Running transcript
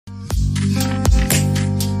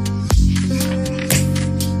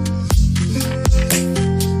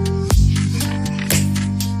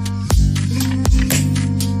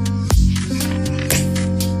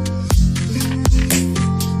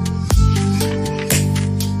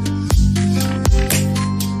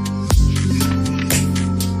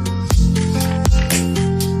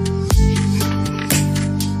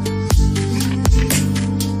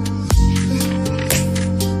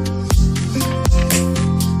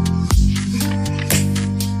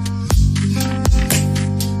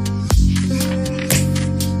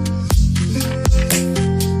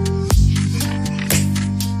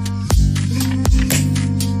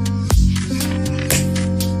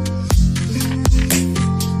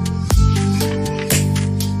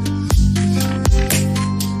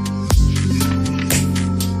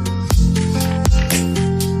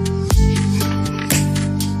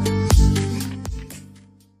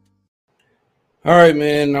All right,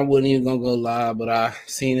 man. I wasn't even gonna go live, but I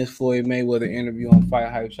seen this Floyd Mayweather interview on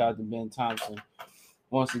Fight Hype. Shout out to Ben Thompson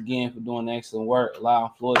once again for doing excellent work, allowing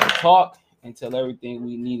Floyd to talk and tell everything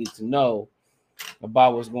we needed to know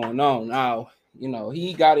about what's going on. Now,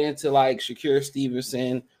 he got into like Shakur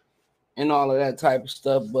Stevenson and all of that type of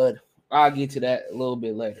stuff, but I'll get to that a little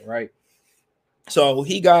bit later, right? So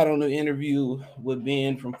he got on the interview with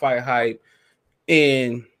Ben from Fight Hype,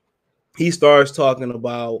 and he starts talking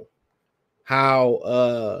about how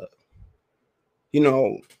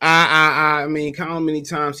I mean, how many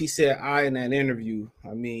times he said "I" in that interview?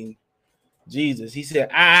 I mean, Jesus, he said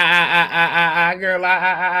I, girl,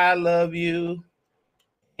 I love you,"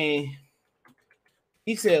 and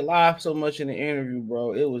he said live so much in the interview,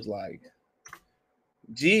 bro. It was like,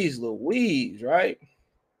 geez, Louise, right?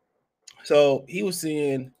 So he was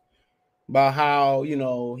saying about how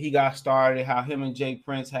he got started, how him and Jake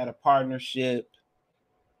Prince had a partnership,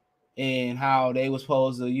 and how they was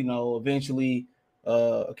supposed to, eventually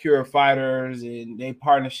cure fighters, and their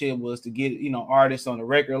partnership was to get, artists on the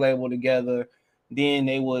record label together. Then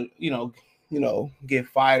they would, get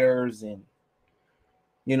fighters, and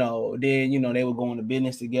then they would go into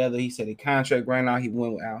business together. He said the contract right now he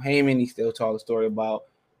went with Al Heyman. He still told the story about,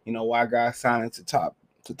 why guys signed to top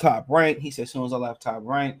rank. He said as soon as I left top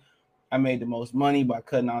rank, I made the most money by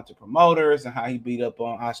cutting out the promoters, and how he beat up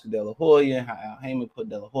on Oscar De La Hoya, and how Al Heyman put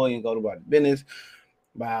De La Hoya and go about the business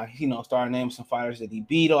by, starting naming some fighters that he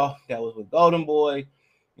beat off that was with Golden Boy.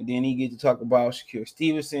 And then he get to talk about Shakur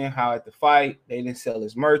Stevenson, how at the fight, they didn't sell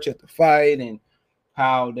his merch at the fight, and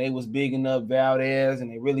how they was bigging up Valdez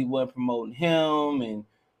and they really wasn't promoting him. And,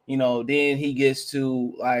 then he gets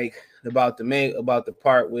to like about the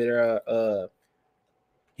part where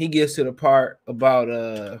he gets to the part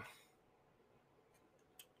about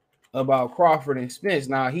Crawford and Spence.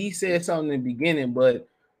 Now he said something in the beginning, but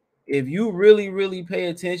if you really, really pay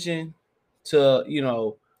attention to,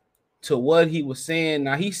 to what he was saying,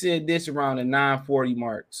 now he said this around the 940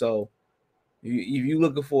 mark. So if you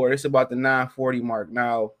looking for it, it's about the 940 mark.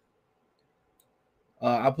 Now,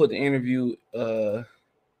 I put the interview in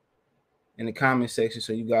the comment section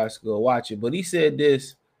so you guys can go watch it. But he said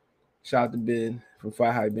this, shout out to Ben from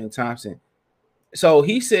Fight Hype, Ben Thompson. So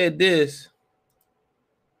he said this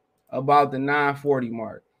about the 940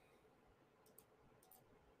 mark.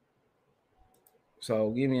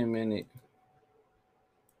 So give me a minute.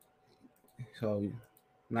 So I'm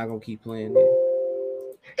not gonna keep playing it.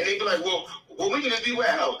 And they be like, well, we're gonna be with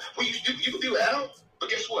Al. Well, you can be with Al, but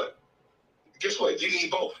guess what? Guess what? You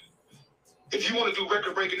need both. If you want to do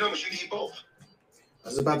record-breaking numbers, you need both. I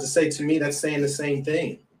was about to say, to me, that's saying the same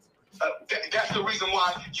thing. That's the reason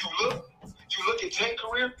why you look at Tank's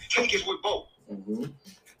career. Tank is with both. Mm-hmm.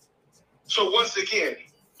 So once again,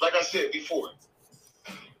 like I said before,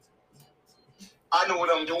 I know what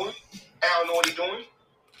I'm doing. Al know what he's doing,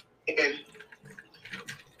 and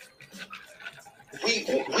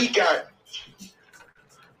we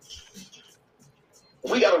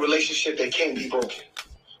got a relationship that can't be broken.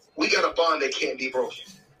 We got a bond that can't be broken.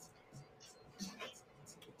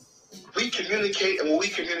 We communicate, and when we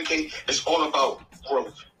communicate, it's all about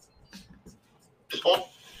growth.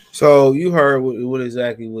 So you heard what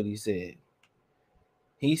exactly what he said.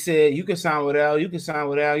 He said you can sign with Al, you can sign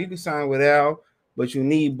with Al, you can sign with Al, but you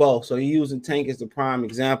need both. So you're using Tank as the prime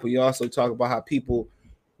example. You also talk about how people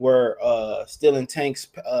were stealing Tank's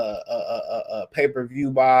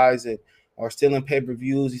pay-per-view buys or stealing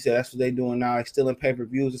pay-per-views. He said that's what they're doing now, like stealing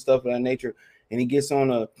pay-per-views and stuff of that nature. And he gets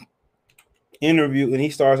on a interview, and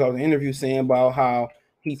he starts off the interview saying about how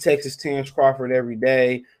he texts Terrence Crawford every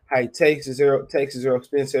day, how he takes his Errol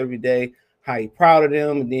Spence every day, how he proud of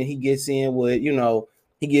them, and then he gets in with,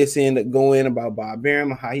 he gets in to go in about Bob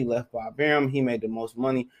Arum, how he left Bob Arum, he made the most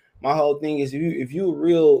money. My whole thing is if you the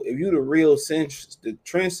real the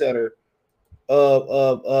trendsetter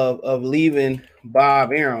of leaving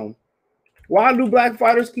Bob Arum, why do black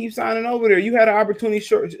fighters keep signing over there? You had an opportunity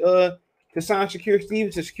to sign Shakur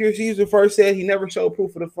Stevenson. Shakur Stevenson first said he never showed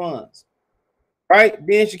proof of the funds, right?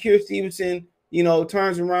 Then Shakur Stevenson,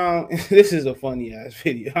 turns around. This is a funny ass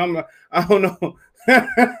video. I don't know.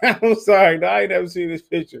 I'm sorry. I ain't never seen this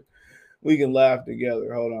picture. We can laugh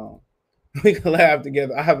together. Hold on. We can laugh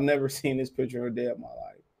together. I have never seen this picture in a day of my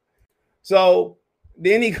life. So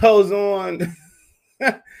then he goes on.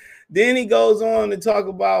 Then he goes on to talk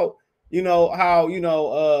about, how,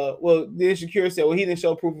 well, then Shakur said, well, he didn't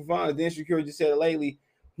show proof of funds. Then Shakur just said lately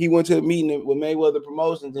he went to a meeting with Mayweather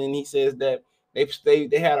Promotions, and he says that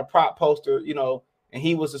they had a prop poster, and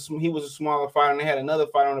he was a smaller fighter, and they had another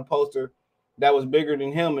fighter on the poster that was bigger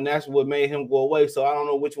than him, and that's what made him go away. So I don't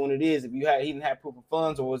know which one it is. If he didn't have proof of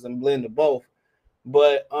funds, or was it a blend of both.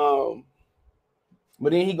 But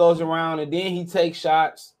then he goes around and then he takes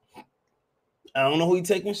shots. I don't know who he's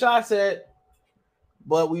taking shots at,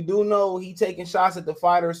 but we do know he taking shots at the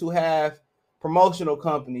fighters who have promotional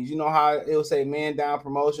companies. You know how it will say Man Down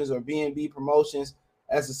Promotions or B&B Promotions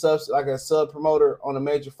as a sub promoter on a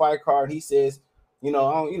major fight card. He says, he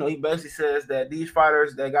basically says that these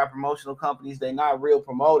fighters that got promotional companies, they're not real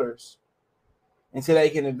promoters until they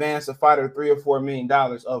can advance a fighter $3 or $4 million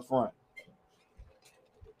up front.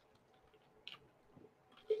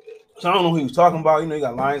 So I don't know who he was talking about. You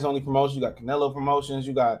got Lions Only Promotions, you got Canelo Promotions,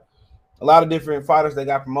 you got a lot of different fighters that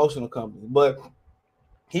got promotional companies. But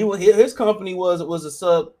his company was a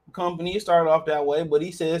sub company. It started off that way, but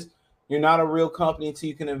he says you're not a real company until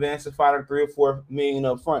you can advance a fighter $3 or $4 million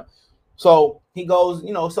up front. So he goes,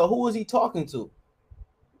 so who is he talking to?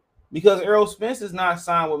 Because Errol Spence is not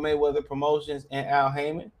signed with Mayweather Promotions and Al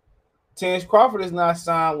Heyman. Terrence Crawford is not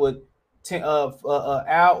signed with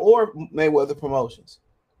Al or Mayweather Promotions.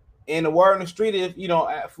 And the word on the street is,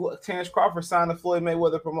 Terrence Crawford signed to Floyd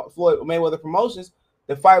Mayweather Promotions,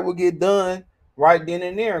 the fight will get done right then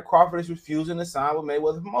and there. And Crawford is refusing to sign with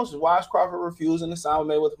Mayweather Promotions. Why is Crawford refusing to sign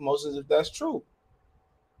with Mayweather Promotions if that's true?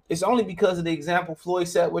 It's only because of the example Floyd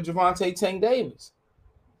set with Gervonta Tank Davis.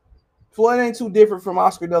 Floyd ain't too different from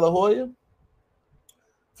Oscar De La Hoya.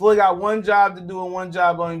 Floyd got one job to do, and one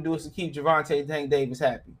job only to do is to keep Gervonta Tank Davis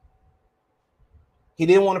happy. He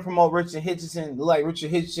didn't want to promote Richard Hitchison. Like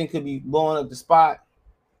Richard Hitchison could be blowing up the spot.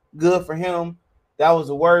 Good for him. That was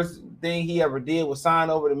the worst thing he ever did, was sign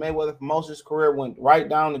over to Mayweather Promotions. Career went right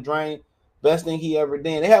down the drain. Best thing he ever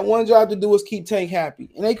did. They had one job to do, was keep Tank happy.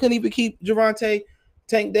 And they couldn't even keep Gervonta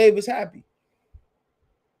Tank Davis happy.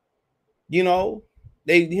 Him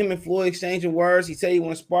and Floyd exchanging words. He said he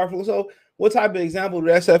want to spar. So what type of example do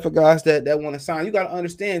that set for guys that want to sign? You got to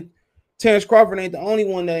understand, Terrence Crawford ain't the only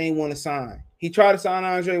one that ain't want to sign. He tried to sign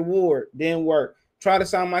Andre Ward, didn't work. Tried to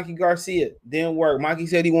sign Mikey Garcia, didn't work. Mikey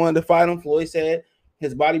said he wanted to fight him. Floyd said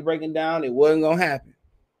his body breaking down, it wasn't going to happen.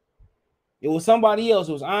 It was somebody else.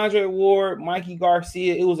 It was Andre Ward, Mikey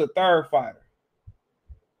Garcia. It was a third fighter.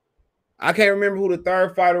 I can't remember who the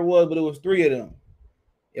third fighter was, but it was three of them.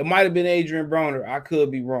 It might have been Adrian Broner. I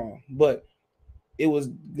could be wrong. But it was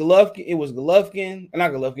Golovkin. It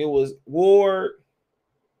was Ward,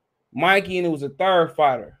 Mikey, and it was a third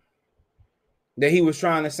fighter that he was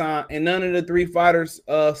trying to sign, and none of the three fighters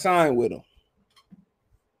signed with him.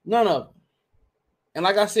 None of them. And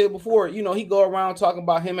like I said before, he go around talking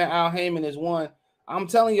about him and Al Heyman as one. I'm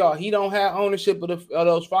telling y'all, he don't have ownership of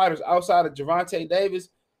those fighters outside of Gervonta Davis.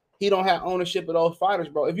 He don't have ownership of those fighters,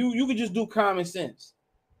 bro. If you could just do common sense.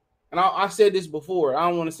 And I said this before. I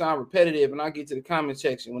don't want to sound repetitive, and I'll get to the comment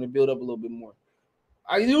section when it build up a little bit more.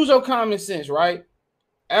 I use your common sense, right?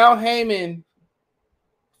 Al Heyman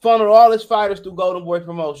funneled all his fighters through Golden Boy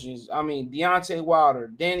Promotions. I mean, Deontay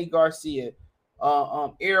Wilder, Danny Garcia,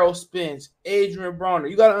 Errol Spence, Adrian Broner.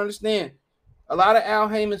 You got to understand, a lot of Al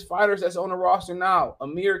Heyman's fighters that's on the roster now,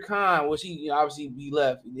 Amir Khan, which he obviously he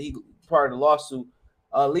left, he part of the lawsuit.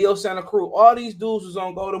 Leo Santa Cruz, all these dudes was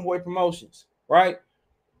on Golden Boy Promotions, right?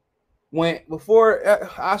 Before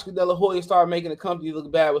Oscar De La Hoya started making the company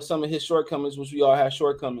look bad with some of his shortcomings, which we all have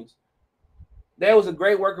shortcomings, there was a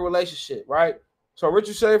great working relationship, right? So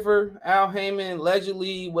Richard Schaefer, Al Heyman,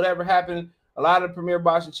 allegedly, whatever happened, a lot of the premier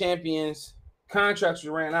boxing champions, contracts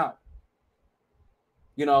were ran out.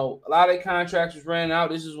 A lot of their contracts was ran out.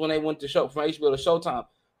 This is when they went to show from HBO to Showtime.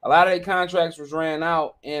 A lot of their contracts was ran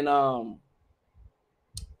out, and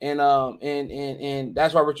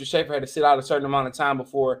that's why Richard Schaefer had to sit out a certain amount of time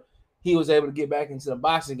before he was able to get back into the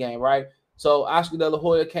boxing game, right? So Oscar De La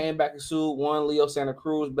Hoya came back and sued, won Leo Santa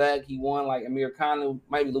Cruz back. He won like Amir Khan,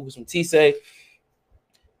 maybe Lucas Matisse.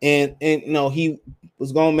 And he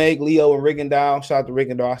was gonna make Leo and Rigondeaux. Shout out to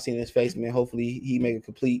Rigondeaux. I seen his face, man. Hopefully he make a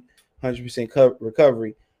complete 100%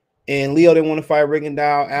 recovery. And Leo didn't want to fight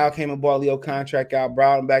Rigondeaux. Al came and bought Leo contract out,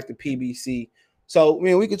 brought him back to PBC. So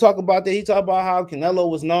we could talk about that. He talked about how Canelo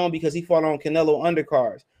was known because he fought on Canelo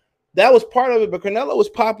undercards. That was part of it, but Canelo was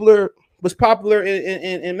popular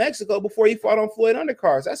in Mexico before he fought on Floyd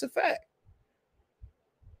undercards. That's a fact.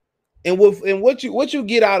 And what you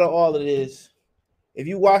get out of all of this, if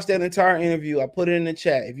you watch that entire interview, I put it in the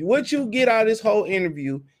chat. What you get out of this whole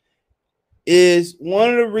interview is one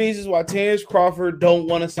of the reasons why Terrence Crawford don't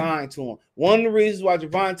want to sign to him. One of the reasons why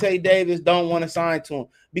Gervonta Davis don't want to sign to him,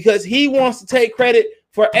 because he wants to take credit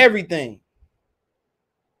for everything.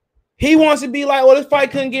 He wants to be like, well, this fight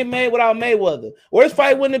couldn't get made without Mayweather. Or this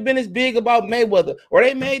fight wouldn't have been as big about Mayweather. Or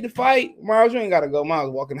they made the fight. Miles, you ain't got to go. Miles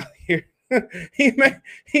walking out here.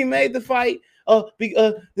 He made the fight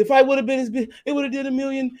The fight would have been as big. It would have did $1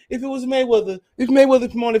 million if it was Mayweather. If Mayweather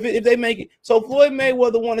promoted, if they make it. So Floyd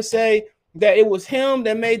Mayweather want to say that it was him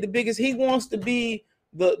that made the biggest. He wants to be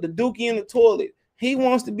the dookie in the toilet. He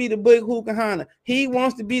wants to be the big hookahana. He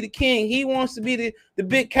wants to be the king. He wants to be the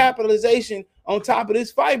big capitalization on top of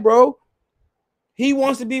this fight, bro. He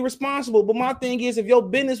wants to be responsible. But my thing is, if your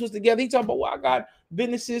business was together, he talking about, well, I got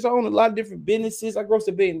businesses. I own a lot of different businesses. I gross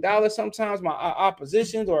 $1 billion. Sometimes my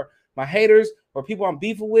oppositions or my haters or people I'm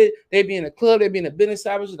beefing with, they be in a club, they be in a business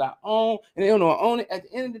establishment that I own, and they don't know I own it. At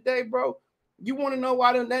the end of the day, bro, you want to know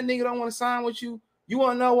why that nigga don't want to sign with you? You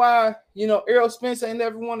want to know why, Errol Spence ain't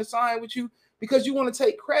never want to sign with you? Because you want to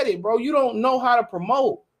take credit, bro. You don't know how to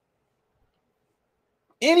promote.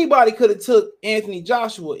 Anybody could have took Anthony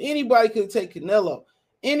Joshua. Anybody could have taken Canelo.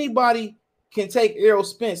 Anybody can take Errol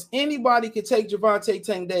Spence. Anybody can take Gervonta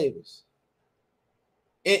Tank Davis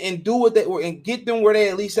and do what they were and get them where they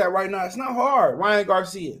at least at right now. It's not hard. Ryan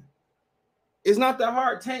Garcia. It's not that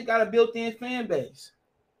hard. Tank got a built-in fan base.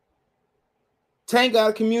 Tank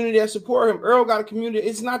got a community that support him. Earl got a community.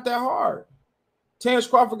 It's not that hard. Terrence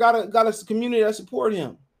Crawford got a community that support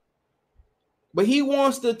him. But he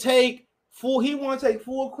wants to take full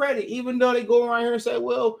credit, even though they go around here and say,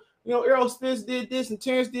 well, Errol Spence did this and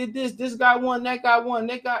Terrence did this. This guy won, that guy won,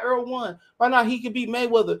 that guy Earl won. Why not? He could beat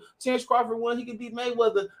Mayweather. Terrence Crawford won, he could beat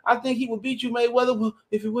Mayweather. I think he would beat you, Mayweather. Well,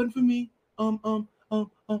 if it wasn't for me,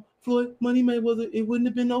 Floyd, Money Mayweather, it wouldn't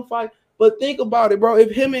have been no fight. But think about it, bro.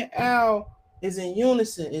 If him and Al is in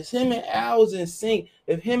unison, if him and Al is in sync,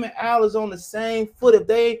 if him and Al is on the same foot, if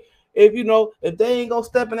they ain't gonna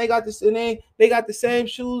step and they got this and they got the same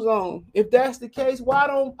shoes on, if that's the case, why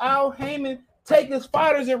don't Al Heyman take his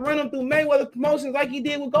fighters and run them through Mayweather Promotions like he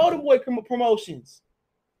did with Golden Boy Promotions?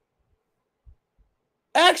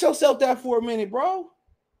 Ask yourself that for a minute, bro.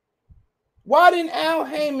 Why didn't Al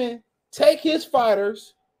Heyman take his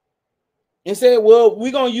fighters and say, well,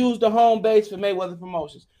 we're going to use the home base for Mayweather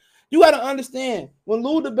Promotions? You got to understand, when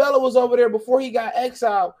Lou DiBella was over there before he got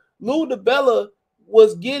exiled, Lou DiBella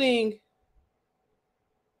was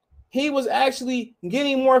actually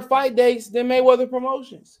getting more fight dates than Mayweather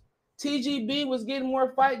Promotions. TGB was getting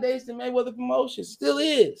more fight dates than Mayweather Promotions. Still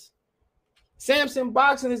is. Samson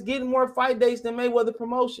Boxing is getting more fight dates than Mayweather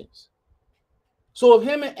Promotions. So if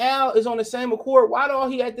him and Al is on the same accord, why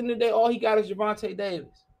do at the end of the day, all he got is Gervonta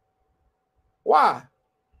Davis? Why?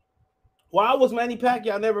 Why was Manny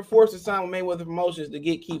Pacquiao never forced to sign with Mayweather Promotions to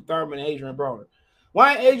get Keith Thurman and Adrian Broner?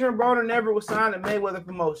 Why Adrian Broner never was signed to Mayweather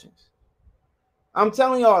Promotions? I'm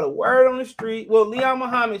telling y'all the word on the street. Well, Leon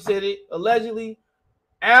Muhammad said it. Allegedly,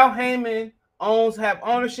 Al Heyman have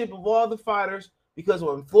ownership of all the fighters because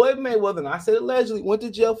when Floyd Mayweather, and I said allegedly, went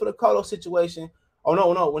to jail for the Cotto situation. Oh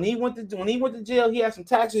no! When he went to jail, he had some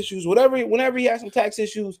tax issues. Whenever he had some tax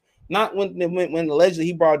issues, not when allegedly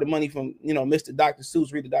he borrowed the money from Mr. Dr.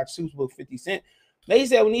 Seuss. Read the Dr. Seuss book, 50 Cent. They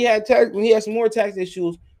said when he had some more tax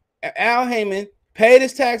issues, Al Heyman paid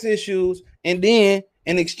his tax issues, and then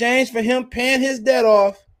in exchange for him paying his debt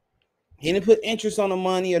off, he didn't put interest on the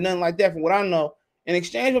money or nothing like that. From what I know, in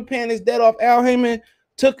exchange for paying his debt off, Al Heyman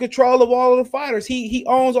took control of all of the fighters. He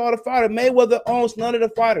owns all the fighters. Mayweather owns none of the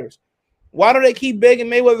fighters. Why do they keep begging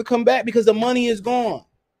Mayweather to come back? Because the money is gone.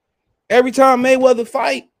 Every time Mayweather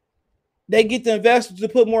fight, they get the investors to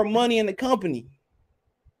put more money in the company.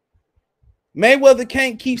 Mayweather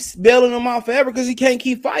can't keep bailing them out forever because he can't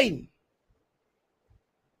keep fighting.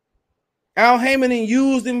 Al Heyman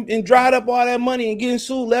used and dried up all that money and getting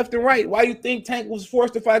sued left and right. Why do you think Tank was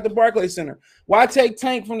forced to fight at the Barclays Center? Why take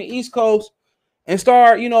Tank from the East Coast and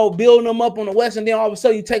start, building them up on the West, and then all of a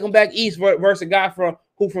sudden you take them back East versus a guy from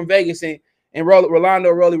Vegas and Rolando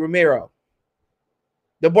Rolly Romero?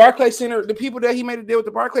 The Barclays Center, the people that he made a deal with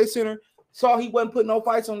the Barclays Center saw he wasn't putting no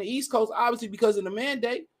fights on the East Coast, obviously because of the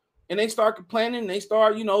mandate, and they start complaining. And they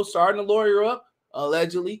start, starting to lawyer up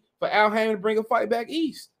allegedly for Al Heyman to bring a fight back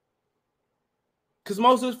East. Because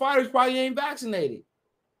most of his fighters probably ain't vaccinated.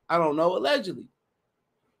 I don't know, allegedly.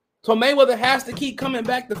 So Mayweather has to keep coming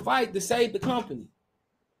back to fight to save the company.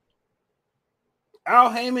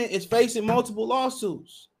 Al Heyman is facing multiple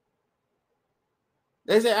lawsuits.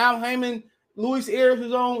 They said Al Heyman, Luis Ayres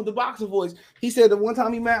was on the Boxing Voice. He said that one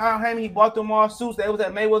time he met Al Heyman, he bought them all suits. They was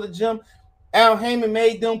at Mayweather gym. Al Heyman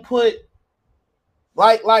made them put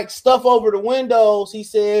like stuff over the windows, he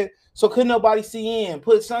said, so couldn't nobody see in.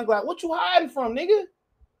 Put sunglasses. What you hiding from, nigga?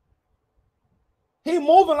 He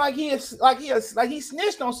moving like he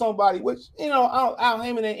snitched on somebody, which Al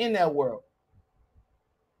Heyman ain't in that world.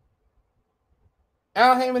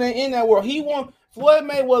 Al Heyman ain't in that world. He won. Floyd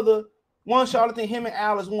Mayweather won Charlotte. Him and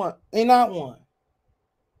Al is one. They not one.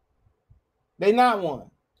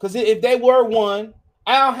 Because if they were one,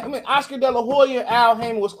 Oscar De La Hoya and Al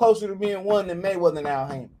Haymon was closer to being one than Mayweather and Al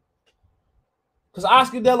Haymon. Because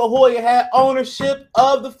Oscar De La Hoya had ownership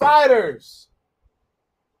of the fighters.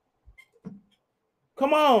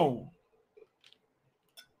 Come on.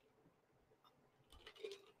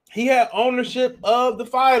 He had ownership of the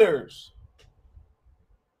fighters.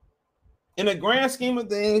 In the grand scheme of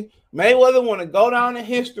things, Mayweather want to go down in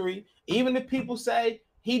history, even if people say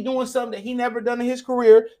he doing something that he never done in his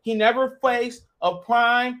career. He never faced a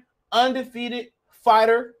prime, undefeated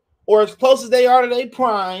fighter or as close as they are to their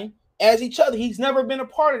prime as each other. He's never been a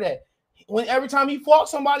part of that. Every time he fought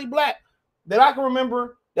somebody black that I can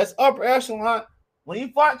remember that's upper echelon, when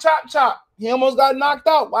he fought Chop Chop, he almost got knocked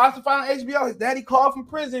out. Watch the fight on HBO. His daddy called from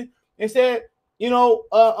prison and said,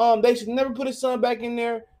 they should never put his son back in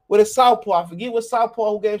there with a southpaw. I forget what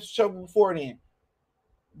southpaw who gave trouble before then.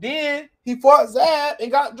 Then he fought Zab and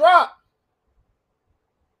got dropped.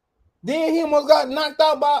 Then he almost got knocked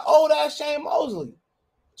out by old ass Shane Mosley.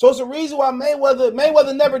 So it's a reason why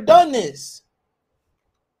Mayweather never done this.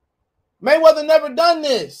 Mayweather never done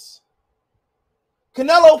this.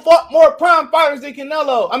 Canelo fought more prime fighters than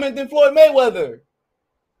than Floyd Mayweather.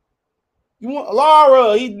 You want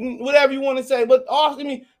Lara, whatever you want to say, but Austin,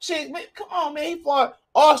 man, come on, man. He fought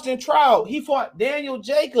Austin Trout. He fought Daniel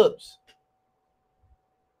Jacobs.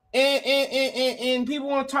 And people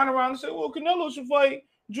want to turn around and say, well, Canelo should fight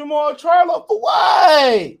Jamal Charlo. For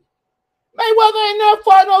what? Mayweather ain't never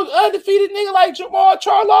fought no undefeated nigga like Jamal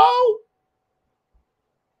Charlo.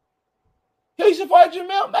 He should fight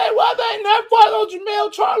Jamel. Mayweather ain't never fought no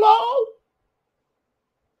Jamel Charlo.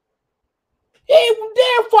 He ain't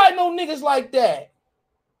dare fight no niggas like that.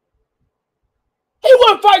 He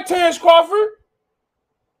wouldn't fight Terrence Crawford.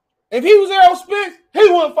 If he was Errol Spence, he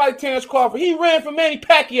wouldn't fight Terrence Crawford. He ran for Manny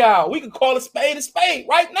Pacquiao. We could call a spade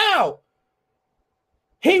right now.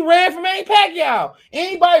 He ran for Manny Pacquiao.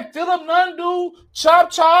 Anybody, Philip Nundu,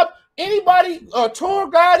 Chop, anybody, Tor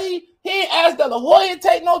Gotti, he ain't asked De La Hoya to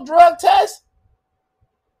take no drug test.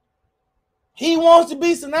 He wants to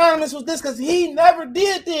be synonymous with this because he never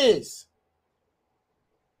did this.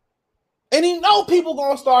 And he know people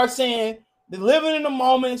going to start saying, they're living in the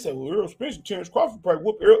moment and say, well, Errol Spence and Terrence Crawford probably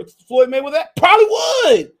whoop Floyd Mayweather. That probably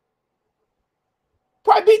would.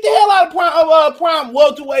 Probably beat the hell out of prime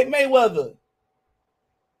welterweight Mayweather.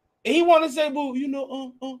 And he want to say, well,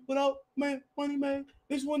 without money, man,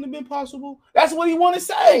 this wouldn't have been possible. That's what he want to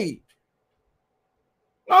say.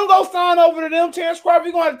 Don't go sign over to them, Terrence Crawford.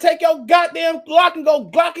 You're going to have to take your goddamn Glock and go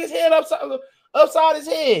Glock his head upside his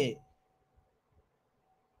head.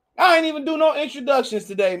 I ain't even do no introductions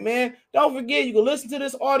today, man. Don't forget, you can listen to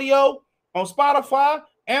this audio on Spotify,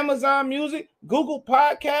 Amazon Music, Google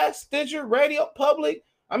Podcasts, Stitcher, Radio Public.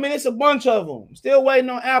 It's a bunch of them. Still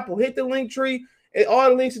waiting on Apple. Hit the link tree. All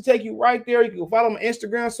the links will take you right there. You can follow my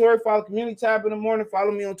Instagram story, follow Community Tab in the morning,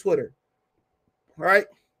 follow me on Twitter. All right?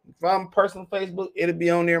 Follow my personal Facebook. It'll be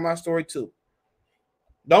on there, my story too.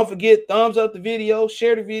 Don't forget, thumbs up the video,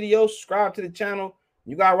 share the video, subscribe to the channel.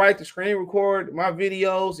 You got right to screen record my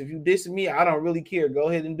videos. If you dissing me, I don't really care. Go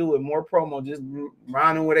ahead and do it. More promo. Just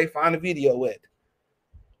remind where they find the video at.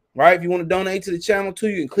 Right? If you want to donate to the channel too,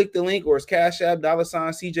 you can click the link or it's Cash App,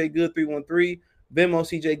 $CJ Good 313, Venmo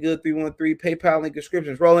CJ Good 313, PayPal link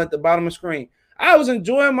descriptions rolling at the bottom of the screen. I was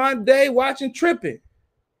enjoying my day watching Tripping.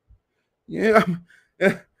 Yeah.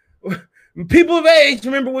 People of age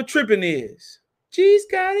remember what Tripping is. G's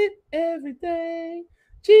got it every day.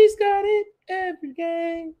 G's got it every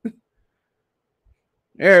game.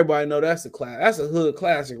 Everybody know that's a class. That's a hood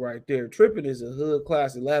classic right there. Tripping is a hood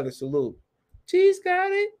classic. Lather salute. G's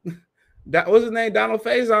got it. What's his name? Donald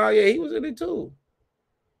Faison. Yeah, he was in it too.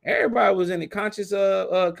 Everybody was in it. Conscious.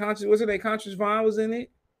 What's his name? Conscious Vine was in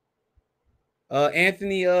it.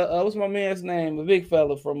 Anthony. What's my man's name? The big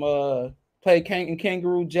fella from played in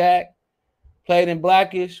Kangaroo Jack. Played in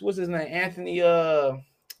Blackish. What's his name? Anthony.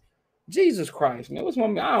 Jesus Christ, man. What's my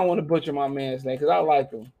man? I don't want to butcher my man's name because I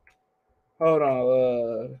like him. Hold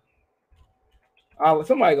on.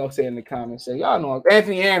 Somebody gonna say in the comments, say, y'all know him.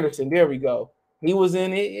 Anthony Anderson. There we go. He was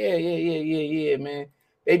in it. Yeah, man.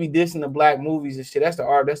 They be dissing the black movies and shit. That's the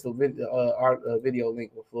art. That's the video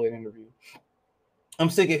link with Floyd interview. I'm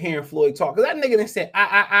sick of hearing Floyd talk. Cause that nigga done said,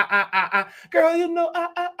 girl,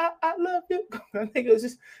 I love you. That nigga was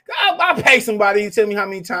just, I pay somebody to tell me how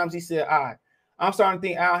many times he said I'm starting to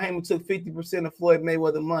think Al Haymon took 50% of Floyd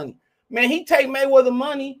Mayweather money. Man, he take Mayweather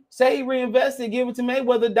money, say he reinvested, give it to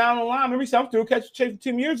Mayweather down the line. Remember, I'm through catch a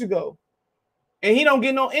 10 years ago. And he don't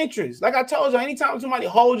get no interest. Like I told you, anytime somebody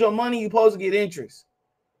holds your money, you're supposed to get interest.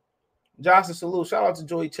 Johnson salute. Shout out to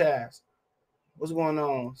Joey Chaz. What's going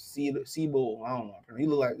on? Seabull. I don't know. He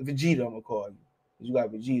look like Vegeta, I'm gonna call you. You got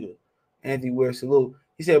Vegeta. Anthony Ware, salute.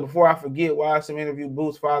 He said, before I forget, why some interview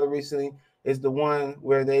Booth's father recently is the one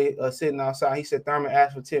where they sitting outside. He said Thurman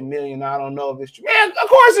asked for $10 million. I don't know if it's true. Man, of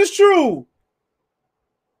course it's true.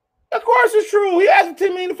 Of course it's true. He asked for $10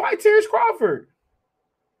 million to fight Terrence Crawford.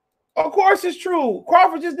 Of course it's true.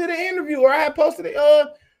 Crawford just did an interview, or I had posted a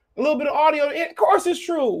little bit of audio. Of course it's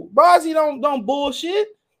true. Bozzy don't bullshit.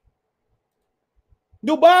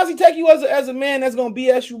 Do Bozzy take you as a man that's gonna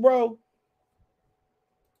BS you, bro?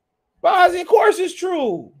 Bozzy, of course it's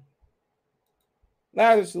true.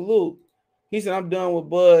 Lazarus, salute. He said, I'm done with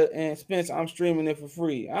Bud and Spence. I'm streaming it for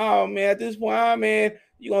free. Oh, man, at this point, man,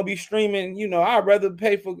 you're going to be streaming. You know, I'd rather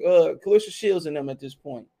pay for Clarissa Shields than them at this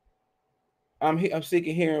point. I'm sick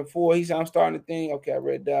of hearing 4. He said, I'm starting to think. Okay, I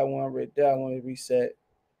read that one. Reset.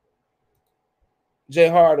 Jay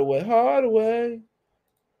Hardaway.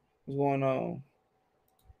 What's going on?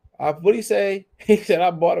 What did he say? He said,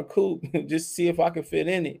 I bought a coupe just to see if I could fit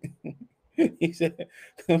in it. He said,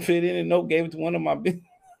 couldn't fit in it. No, gave it to one of my business.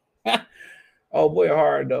 Oh boy,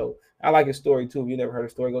 hard though. I like his story too. If you never heard the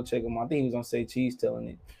story, go check him out. I think he was on Say Cheese telling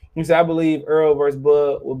it. He said, I believe Earl versus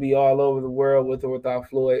Bud will be all over the world with or without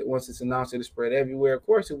Floyd. Once it's announced, it'll spread everywhere. Of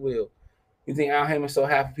course it will. You think Al Heyman's so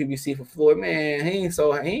happy PBC for Floyd? Man, he ain't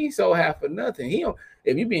so happy for nothing. He don't,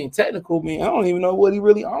 if you being technical, man, I don't even know what he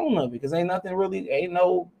really own of it, because ain't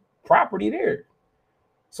no property there.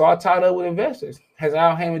 So I tied up with investors. Has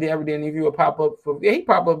Al Heyman ever did an interview or pop up for? Yeah, he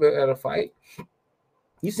popped up at a fight.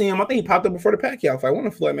 You see him? I think he popped up before the Pacquiao fight. One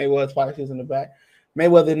of Floyd Mayweather's fights is in the back.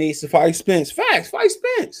 Mayweather needs to fight Spence. Facts. Fight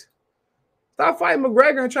Spence. Stop fighting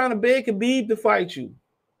McGregor and trying to beg Khabib to fight you.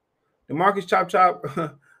 DeMarcus Chop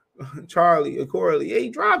Charlie Corley. Yeah, he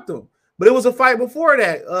dropped him. But it was a fight before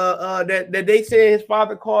that. That they said his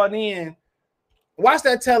father called in. Watch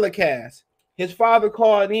that telecast. His father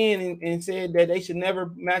called in and said that they should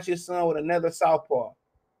never match his son with another southpaw.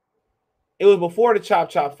 It was before the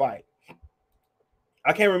Chop fight.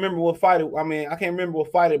 I can't remember what fight it. I can't remember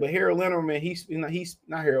what fight it. But Harold Letterman, he's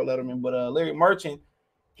not Harold Letterman, but Larry Merchant.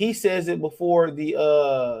 He says it before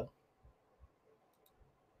the.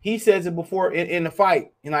 He says it before in the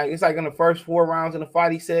fight. You know, it's like in the first 4 rounds in the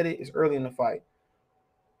fight. He said it. It's early in the fight.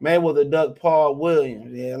 Mayweather duck Paul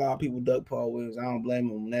Williams. Yeah, a lot of people duck Paul Williams. I don't blame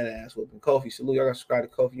him on that ass whooping. Kofi, salute. Y'all got to subscribe to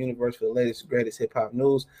Kofi Universe for the latest, greatest hip hop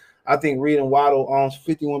news. I think Reed and Waddle owns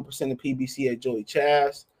 51% of PBC at Joey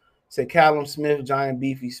Chaz. Said Callum Smith, Giant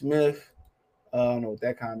Beefy Smith. I don't know what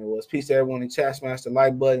that comment was. Peace to everyone in chat. Smash the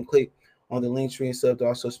like button. Click on the link tree and sub to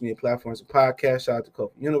our social media platforms and podcasts. Shout out to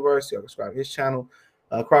Kofi Universe. Y'all subscribe to his channel.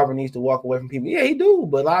 Crawford needs to walk away from people. Yeah, he do.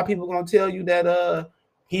 But a lot of people are going to tell you that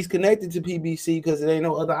he's connected to PBC because there ain't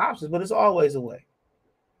no other options. But it's always a way.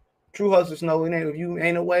 True hustlers know it ain't. If you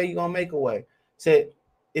ain't a way, you're going to make a way. Said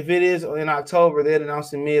if it is in October, they'll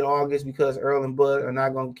announce in mid-August because Earl and Bud are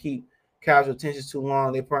not going to keep casual tensions too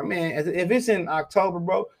long. They probably, man, if it's in October,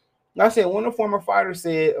 bro, like I said, one of the former fighters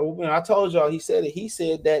said, I told y'all, he said it. He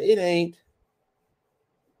said that it ain't.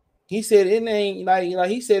 He said it ain't like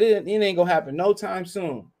he said it ain't gonna happen no time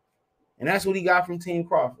soon, and that's what he got from Team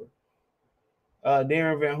Crawford.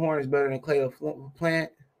 Darren Van Horn is better than Clay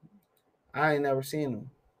Plant. I ain't never seen him.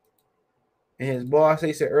 And his boss,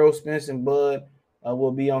 he said Earl Spence and Bud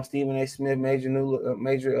will be on Stephen A. Smith major news,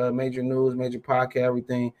 major podcast,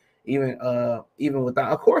 everything. Even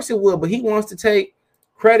without, of course it will, but he wants to take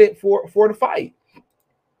credit for the fight.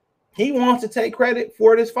 He wants to take credit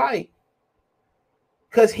for this fight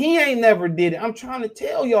because he ain't never did it. I'm trying to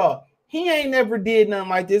tell y'all, he ain't never did nothing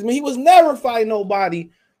like this. I mean, he was never fighting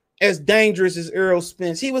nobody as dangerous as Errol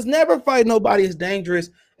Spence. He was never fighting nobody as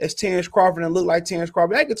dangerous as Terrence Crawford and look like Terrence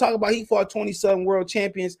Crawford. I could talk about he fought 20-something world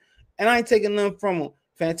champions, and I ain't taking nothing from him.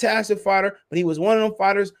 Fantastic fighter, but he was one of them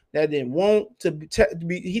fighters that didn't want to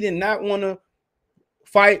be. He did not want to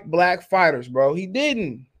fight black fighters, bro. He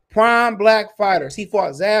didn't. Prime black fighters. He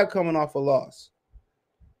fought Zab coming off a loss.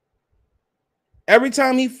 Every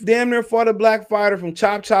time he damn near fought a black fighter from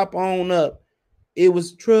Chop on up, it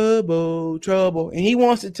was trouble. And he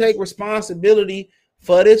wants to take responsibility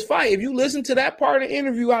for this fight. If you listen to that part of the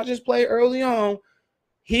interview I just played early on,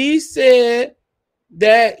 he said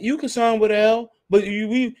that you concerned with L, but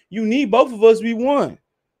you need both of us to be one.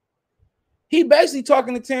 He basically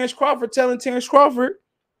talking to Terrence Crawford, telling Terrence Crawford,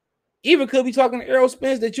 even could be talking to Errol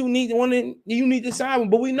Spence, that you need to sign him.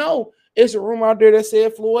 But we know it's a rumor out there that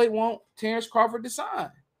said Floyd want Terrence Crawford to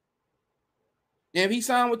sign. And if he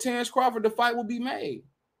signed with Terrence Crawford, the fight will be made.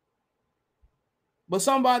 But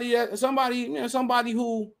somebody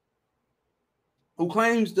who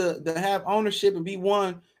claims to have ownership and be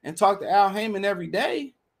one and talk to Al Heyman every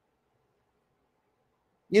day,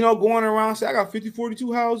 going around say I got 50,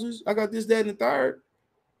 42 houses, I got this, that, and the third.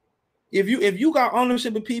 If you got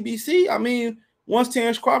ownership of PBC, I mean, once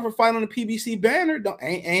Terrence Crawford fight on the PBC banner,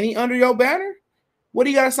 ain't he under your banner? What do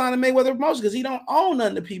you got to sign to Mayweather promotion? Because he don't own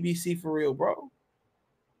none of the PBC for real, bro.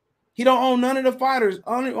 He don't own none of the fighters.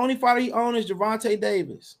 Only fighter he owns is Gervonta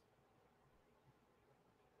Davis.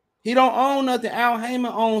 He don't own nothing. Al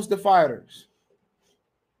Heyman owns the fighters.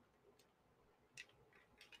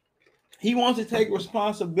 He wants to take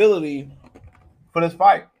responsibility for this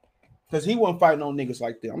fight because he won't fight no niggas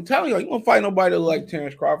like that. I'm telling you, he won't fight nobody like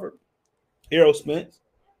Terrence Crawford, Errol Spence.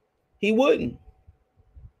 He wouldn't.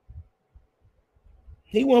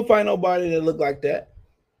 He won't fight nobody that look like that.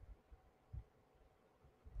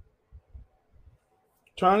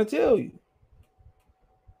 Trying to tell you.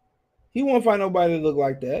 He won't fight nobody that look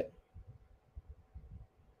like that.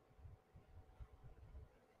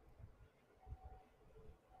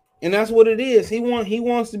 And that's what it is. He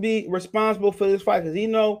wants to be responsible for this fight because he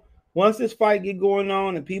know once this fight get going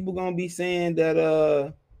on and people gonna be saying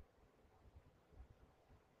that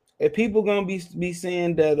if people gonna be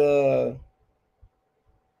saying that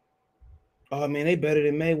oh man, they better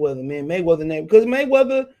than Mayweather, man. Mayweather because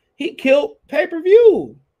Mayweather, he killed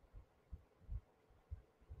pay-per-view.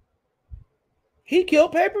 He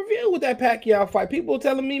killed pay-per-view with that Pacquiao fight. People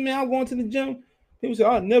telling me, man, I'm going to the gym. People say,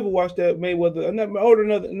 I'll never watch that Mayweather.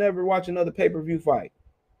 I never watch another pay-per-view fight.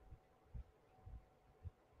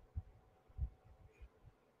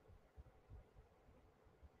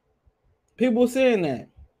 People saying that.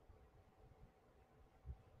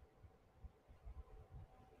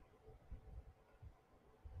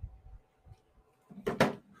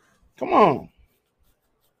 Come on.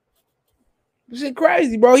 This is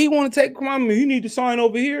crazy, bro. He want to come on me. You need to sign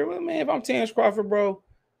over here. Well, man, if I'm Terrence Crawford, bro,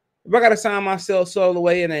 if I got to sign myself solo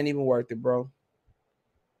away, it ain't even worth it, bro.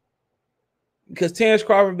 Because Terrence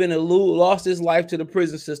Crawford lost his life to the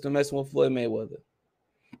prison system messing with Floyd Mayweather.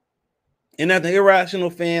 And as an irrational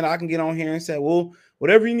fan, I can get on here and say, well,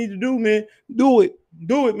 whatever you need to do, man, do it.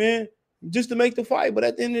 Do it, man. Just to make the fight. But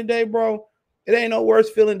at the end of the day, bro, it ain't no worse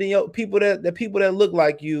feeling than people that look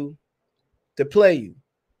like you to play you.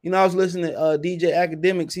 I was listening to DJ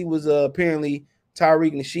Academics. He was apparently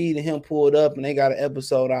Tariq Nasheed and him pulled up, and they got an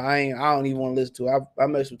episode I don't even want to listen to. I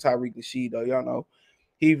mess with Tariq Nasheed though. Y'all know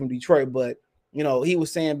he from Detroit, but he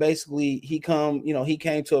was saying basically he came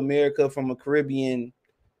to America from a Caribbean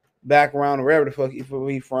background or wherever the fuck he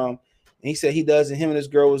from. And he said he does, and him and his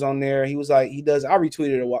girl was on there. He was like, he does. I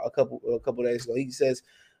retweeted a couple days ago. He says,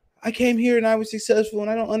 I came here and I was successful, and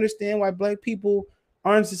I don't understand why black people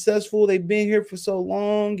aren't successful. They've been here for so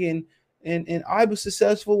long, and I was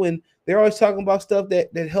successful, and they're always talking about stuff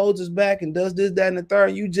that holds us back and does this, that, and the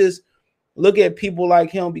third. You just look at people like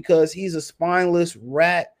him because he's a spineless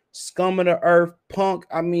rat, scum of the earth, punk.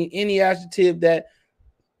 I mean, any adjective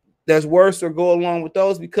that's worse or go along with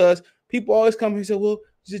those, because people always come here and say, well,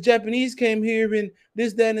 the Japanese came here and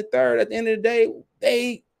this, that, and the third. At the end of the day,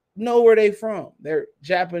 they know where they from. They're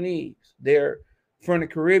Japanese. They're from the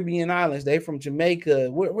Caribbean islands. They from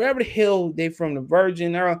Jamaica, wherever the hell they from, the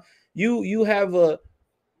Virgin. You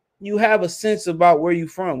have a sense about where you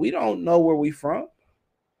from. We don't know where we from.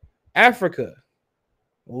 Africa.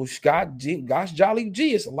 Oh, gosh, jolly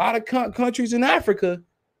gee, it's a lot of countries in Africa.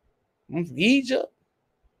 Egypt,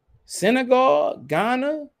 Senegal,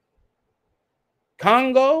 Ghana,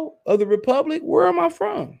 Congo of the Republic. Where am I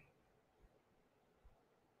from?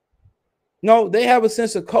 No, they have a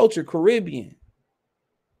sense of culture, Caribbean.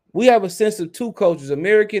 We have a sense of two cultures,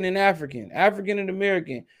 American and African, African and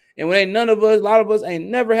American. And when a lot of us ain't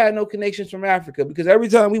never had no connections from Africa, because every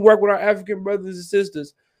time we work with our African brothers and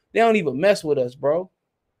sisters, they don't even mess with us, bro.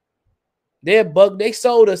 They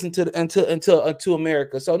sold us into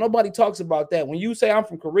America. So nobody talks about that. When you say I'm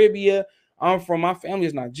from Caribbean, my family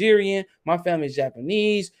is Nigerian, my family is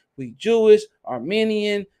Japanese, we Jewish,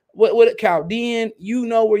 Armenian, what Chaldean, you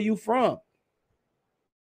know where you from.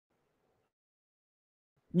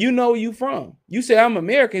 You know where you from. You say I'm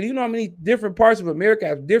American. You know how many different parts of America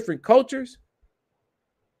have different cultures?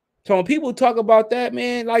 So when people talk about that,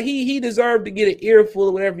 man, like he deserved to get an earful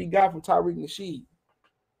of whatever he got from Tariq Nasheed.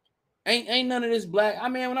 Ain't none of this black. I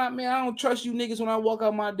don't trust you niggas when I walk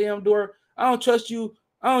out my damn door. I don't trust you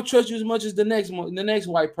as much as the next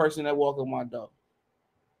white person that walk out my door.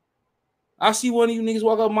 I see one of you niggas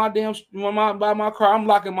walk up by my car. I'm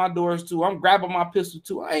locking my doors too. I'm grabbing my pistol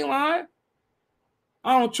too. I ain't lying.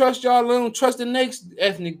 I don't trust y'all. I don't trust the next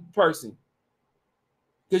ethnic person.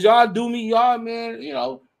 Because y'all do me, y'all, man,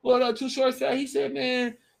 what Too Short said. He said,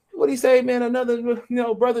 man, what he say, man, another,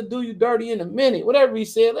 brother do you dirty in a minute. Whatever he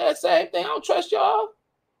said, that same thing. I don't trust y'all.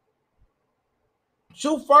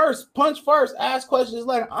 Shoot first, punch first, ask questions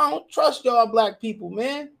later. I don't trust y'all black people,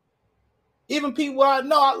 man. Even people I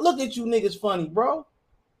know, I look at you niggas funny, bro.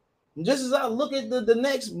 And just as I look at the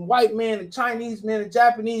next white man, the Chinese man, the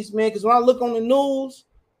Japanese man, because when I look on the news,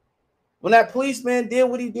 when that policeman did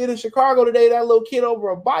what he did in Chicago today, that little kid over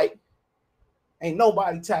a bike, ain't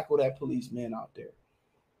nobody tackle that policeman out there.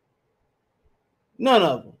 None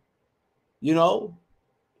of them, you know.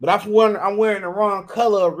 But I'm wearing the wrong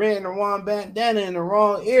color, wearing the wrong bandana in the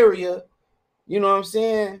wrong area. You know what I'm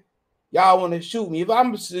saying? Y'all want to shoot me. If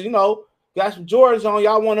I'm, you know, got some Jordans on,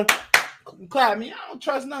 y'all want to clap me. I don't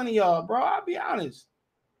trust none of y'all, bro. I'll be honest.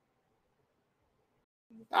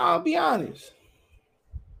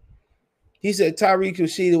 He said Tariq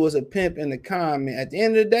Rashida was a pimp and a con man. At the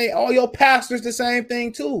end of the day, all your pastors the same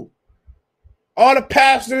thing too. All the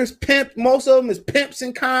pastors, pimp, most of them is pimps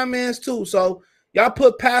and con mans too. So y'all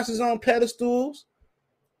put pastors on pedestals.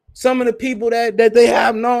 Some of the people that they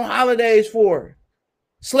have no holidays for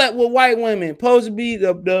slept with white women, supposed to be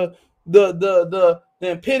the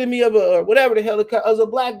epitome of a whatever the hell as a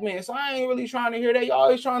black man. So I ain't really trying to hear that. Y'all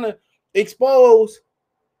always trying to expose,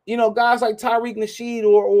 you know, guys like Tariq Nasheed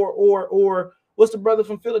or what's the brother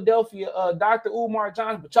from Philadelphia, Dr. Umar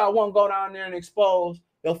Johnson, but y'all won't go down there and expose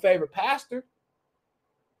your favorite pastor.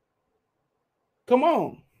 Come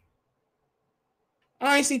on.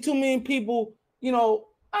 I ain't see too many people, you know,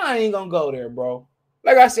 I ain't gonna go there, bro.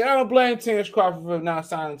 Like I said, I don't blame Terrence Crawford for not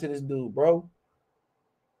signing to this dude, bro.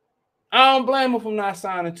 I don't blame him for not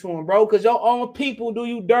signing to him, bro, because your own people do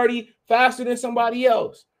you dirty faster than somebody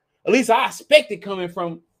else. At least I expect it coming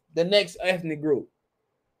from the next ethnic group.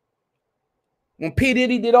 When P.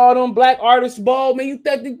 Diddy did all them black artists ball, man,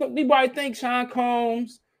 anybody think Sean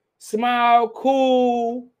Combs, Smile,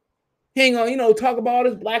 cool. He ain't gonna, you know, talk about all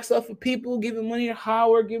this black stuff for people, giving money to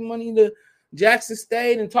Howard, giving money to Jackson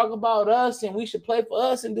State, and talk about us, and we should play for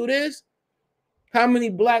us and do this. How many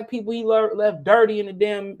black people he left dirty in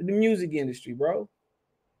the music industry, bro?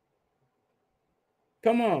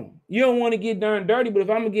 Come on. You don't want to get darn dirty, but if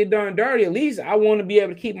I'm going to get darn dirty, at least I want to be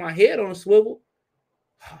able to keep my head on a swivel.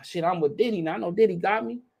 Oh, shit, I'm with Diddy. Now I know Diddy got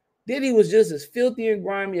me. Diddy was just as filthy and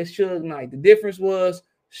grimy as Suge Knight. The difference was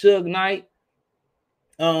Suge Knight,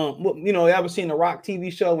 you know, you ever seen the Rock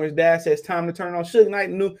TV show where his dad says time to turn on? Suge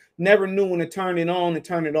Knight never knew when to turn it on and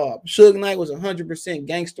turn it off. Suge Knight was 100%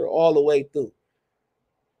 gangster all the way through.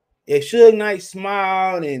 If Suge Knight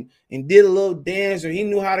smiled and did a little dance, or he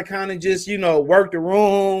knew how to kind of just, you know, work the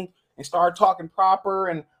room and start talking proper,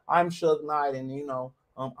 and I'm Suge Knight, and, you know,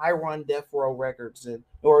 I run Death Row Records,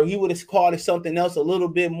 or he would have called it something else a little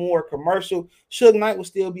bit more commercial, Suge Knight would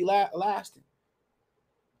still be lasting.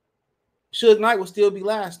 Suge Knight would still be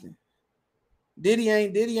lasting. Diddy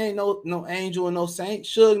ain't no angel and no saint.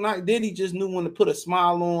 Suge Knight, Diddy just knew when to put a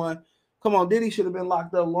smile on. Come on, Diddy should have been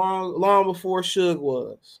locked up long before Suge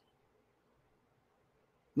was.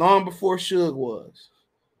 Long before Suge was.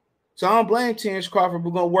 So I don't blame Terrence Crawford.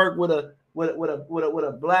 We're gonna work with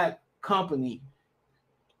a black company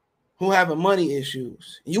who having money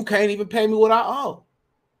issues. You can't even pay me what I owe.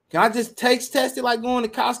 Can I just test it like going to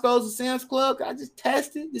Costco's or Sam's Club? Can I just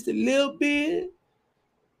test it just a little bit?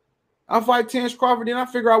 I'll fight Terrence Crawford, then I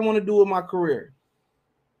figure I want to do with my career.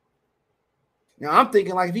 Now I'm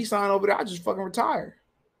thinking like if he signed over there, I just fucking retire.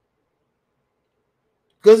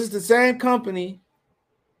 Because it's the same company,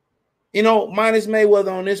 you know, minus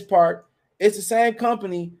Mayweather on this part. It's the same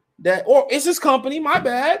company that, or it's his company, my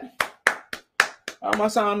bad. My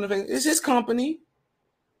sound effect. It's his company.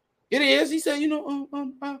 It is. He said, you know,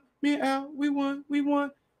 me and Al, we won.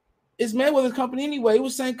 It's Mayweather's company anyway. It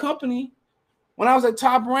was the same company. When I was at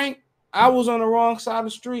Top Rank, I was on the wrong side of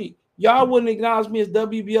the street. Y'all wouldn't acknowledge me as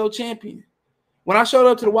WBO champion. When I showed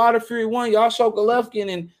up to the Wilder Fury 1, y'all showed Golovkin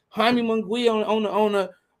and Jaime Munguia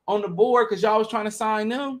on the board because y'all was trying to sign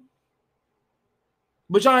them.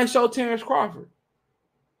 But y'all ain't show Terrence Crawford.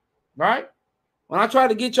 Right? When I tried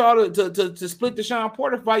to get y'all to split the Sean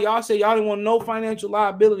Porter fight, y'all said y'all didn't want no financial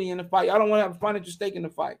liability in the fight. Y'all don't want to have a financial stake in the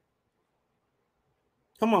fight.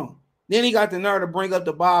 Come on. Then he got the nerve to bring up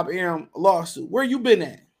the Bob Arum lawsuit. Where you been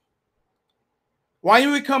at? Why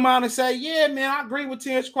you would come out and say, yeah, man, I agree with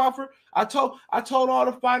Terrence Crawford. I told all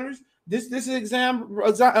the fighters, this is an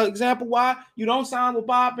example why you don't sign with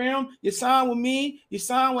Bob Arum. You sign with me. You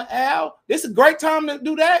sign with Al. This is a great time to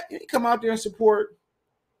do that. You come out there and support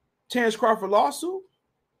Terrence Crawford lawsuit.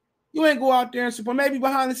 You ain't go out there and support. Maybe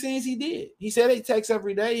behind the scenes he did. He said they text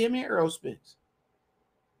every day, him and Errol Spence.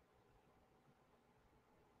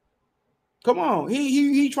 Come on.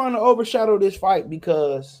 He trying to overshadow this fight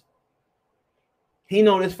because he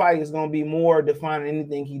know this fight is going to be more defined than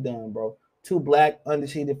anything he done, bro. two black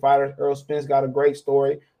undefeated fighters. Errol Spence got a great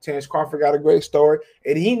story. Terrence Crawford got a great story.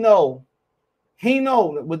 And he know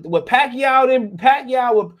with Pacquiao and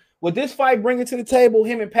Pacquiao with this fight bringing to the table,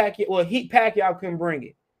 him and Pacquiao, Pacquiao couldn't bring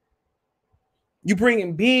it. You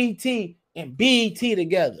bringing BT and BT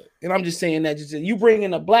together. And I'm just saying that you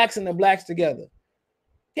bringing the blacks and the blacks together.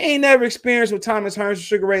 He ain't never experienced what Thomas Hearns and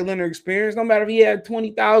Sugar Ray Leonard experienced. No matter if he had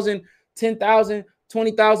 20,000, 10,000,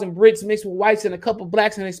 20,000 Brits mixed with whites and a couple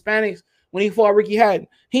blacks and Hispanics when he fought Ricky Hatton.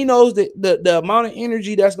 He knows that the amount of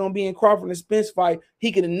energy that's going to be in Crawford and Spence fight,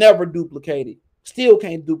 he can never duplicate it. Still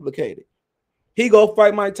can't duplicate it. He go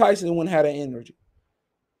fight Mike Tyson and wouldn't have that energy.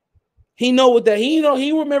 He know what that he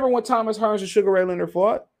remember when Thomas Hearns and Sugar Ray Leonard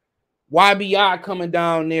fought. YBI coming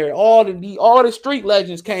down there. All the street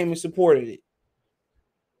legends came and supported it.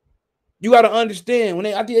 You got to understand,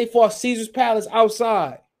 I think they fought Caesar's Palace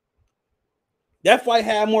outside. That fight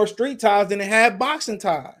had more street ties than it had boxing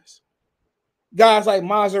ties. Guys like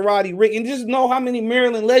Maserati, Rick, and just know how many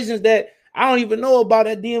Maryland legends that I don't even know about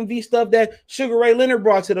that DMV stuff that Sugar Ray Leonard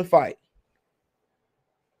brought to the fight.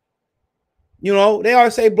 You know, they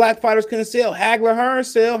always say black fighters couldn't sell. Hagler, Hearns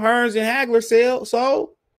sell. Hearns and Hagler sell.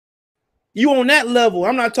 So you on that level.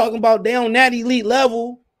 I'm not talking about they on that elite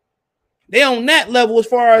level. They on that level as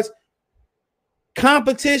far as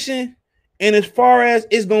competition and as far as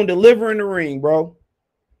it's going to deliver in the ring, bro.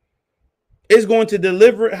 It's going to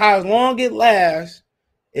deliver how long it lasts.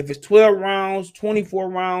 If it's 12 rounds, 24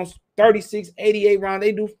 rounds, 36, 88 rounds,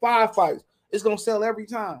 they do 5 fights. It's going to sell every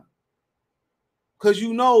time. Because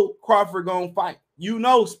you know Crawford going to fight. You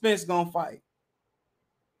know Spence going to fight.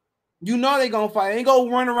 You know they going to fight. They ain't going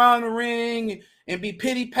to run around the ring and be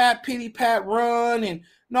pity-pat, run. And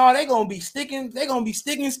no, they going to be sticking. They going to be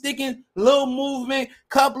sticking, little movement,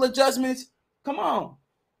 couple adjustments. Come on.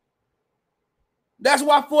 That's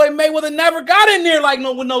why Floyd Mayweather never got in there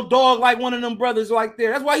with no dog like one of them brothers like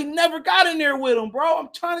there. That's why he never got in there with him, bro. I'm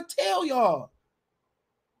trying to tell y'all.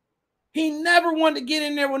 He never wanted to get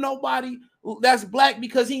in there with nobody that's black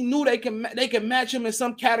because he knew they can match him in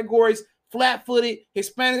some categories, flat-footed,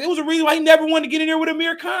 Hispanic. It was a reason why he never wanted to get in there with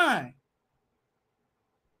Amir Khan.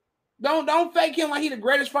 Don't fake him like he's the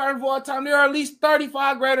greatest fighter of all time. There are at least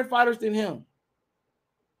 35 greater fighters than him.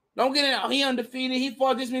 Don't get in. He undefeated. He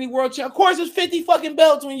fought this many world champions. Of course, it's 50 fucking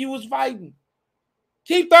belts when you was fighting.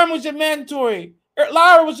 Keith Thurman was your mandatory.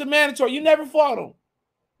 Lyra was your mandatory. You never fought him.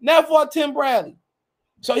 Never fought Tim Bradley.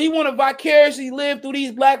 So he want to vicariously live through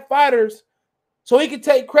these black fighters so he can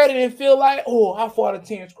take credit and feel like, oh, I fought a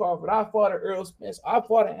Terrence Crawford. I fought a Earl Spence. I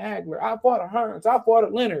fought a Hagler. I fought a Hearns. I fought a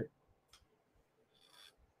Leonard.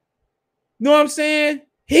 You know what I'm saying?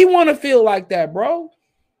 He want to feel like that, bro.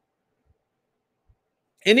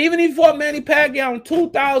 And even if he fought Manny Pacquiao in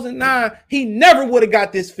 2009, he never would have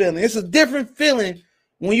got this feeling. It's a different feeling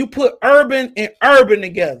when you put Urban and Urban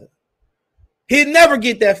together. He'd never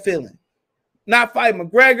get that feeling. Not fight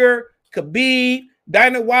McGregor, Khabib,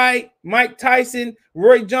 Dana White, Mike Tyson,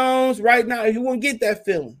 Roy Jones. Right now, he won't get that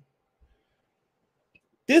feeling.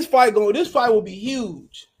 This fight will be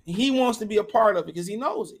huge. He wants to be a part of it because he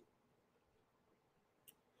knows it.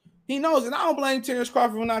 He knows it. I don't blame Terrence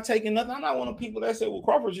Crawford for not taking nothing. I'm not one of the people that say, well,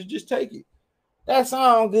 Crawford should just take it. That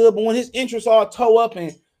sounds good, but when his interests all toe up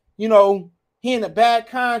and, you know, he in a bad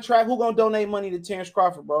contract, who going to donate money to Terrence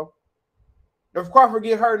Crawford, bro? If Crawford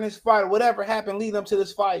get hurt in this fight or whatever happened lead up to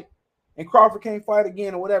this fight and Crawford can't fight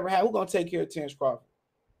again or whatever happened, who's going to take care of Terrence Crawford?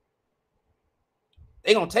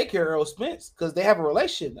 They're going to take care of Earl Spence because they have a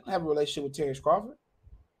relationship. They don't have a relationship with Terrence Crawford.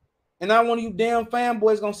 And not one of you damn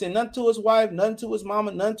fanboys gonna say nothing to his wife, nothing to his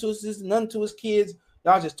mama, nothing to his sister, nothing to his kids.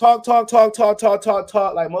 Y'all just talk like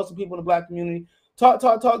most of the people in the black community. Talk,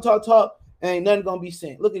 and ain't nothing gonna be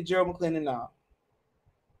sent. Look at Gerald McClendon now.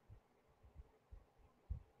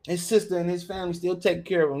 His sister and his family still taking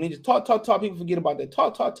care of him. They just talk. People forget about that.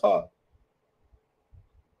 Talk.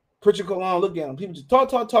 Pritchard Cologne, look at him. People just talk.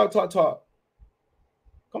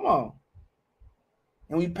 Come on.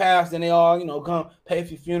 And we passed, and they all, you know, come pay for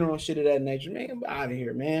your funeral and shit of that nature. Man, get out of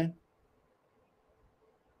here, man.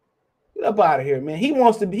 Get up out of here, man. He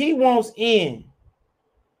wants in.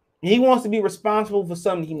 He wants to be responsible for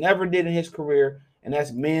something he never did in his career, and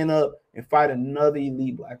that's man up and fight another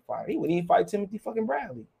elite black fighter. He wouldn't even fight Timothy fucking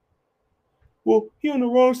Bradley. Well, he on the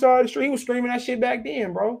wrong side of the street. He was screaming that shit back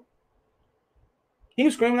then, bro. He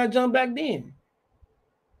was screaming that jump back then.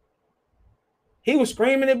 He was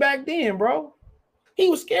screaming it back then, bro. He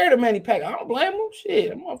was scared of Manny Pacquiao. I don't blame him. Shit,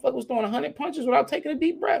 that motherfucker was throwing 100 punches without taking a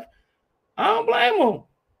deep breath. I don't blame him.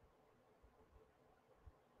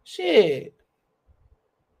 Shit.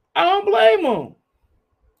 I don't blame him.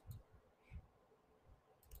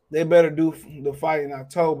 They better do the fight in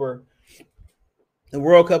October The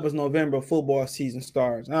World Cup is November. Football season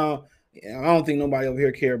starts. I don't think nobody over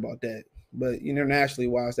here care about that. But internationally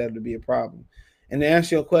wise, that would be a problem. And to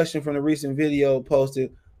answer your question from the recent video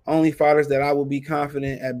posted, only fighters that I will be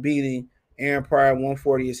confident at beating Aaron Pryor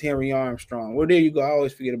 140 is Henry Armstrong. Well, there you go. I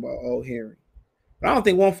always forget about old Henry. But I don't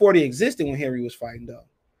think 140 existed when Henry was fighting,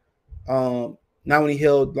 though. Not when he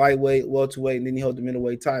held lightweight, welterweight, and then he held the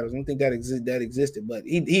middleweight titles. I don't think that existed. But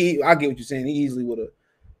I get what you're saying. He easily would have.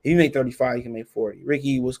 If he made 35, he can make 40.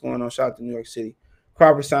 Ricky, what's going on? Shout out to New York City.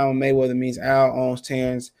 Crawford signed with Mayweather means Al owns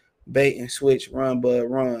Terrence, bait and switch, run, bud,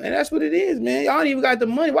 run. And that's what it is, man. Y'all ain't even got the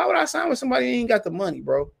money. Why would I sign with somebody who ain't got the money,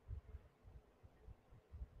 bro?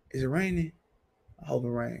 Is it raining? I hope it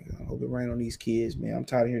rains. I hope it rains on these kids, man. I'm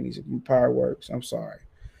tired of hearing these fireworks. I'm sorry.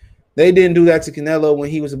 They didn't do that to Canelo when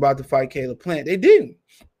he was about to fight Caleb Plant. They didn't.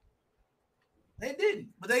 But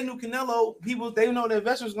they knew Canelo, they know the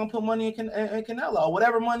investors was going to put money in Canelo.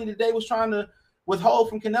 Whatever money that they was trying to withhold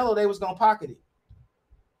from Canelo, they was going to pocket it.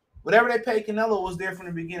 Whatever they paid Canelo was there from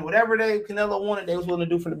the beginning. Whatever Canelo wanted, they was willing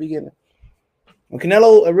to do from the beginning. When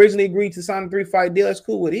Canelo originally agreed to sign a 3-fight deal, that's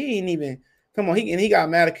cool. But he ain't even, come on, he got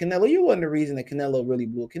mad at Canelo. You wasn't the reason that Canelo really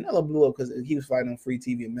blew up. Canelo blew up because he was fighting on free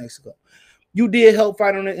TV in Mexico. You did help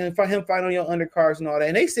fight on it and him fight on your undercards and all that.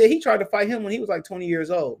 And they said he tried to fight him when he was like 20 years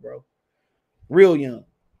old, bro. Real young.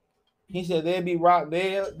 He said they'll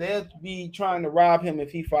be trying to rob him if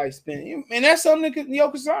he fights Spence. And that's something that your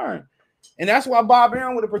concern. And that's why Bob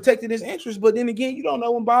Arum would have protected his interests. But then again, you don't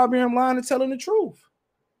know when Bob Arum lying and telling the truth.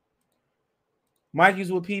 Mikey's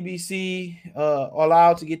with PBC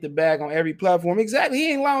allowed to get the bag on every platform. Exactly.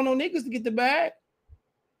 He ain't allowing no niggas to get the bag.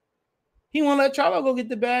 He won't let Charlo go get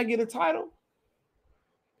the bag, get a title.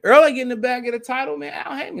 Early getting the bag, get a title, man.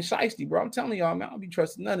 Al Heyman shiesty, bro. I'm telling y'all, man, I don't be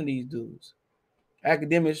trusting none of these dudes.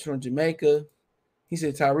 Academics from Jamaica. He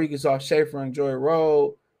said Tyreek is off Schaefer on Joy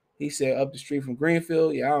Road. He said up the street from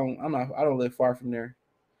Greenfield. Yeah, I don't live far from there.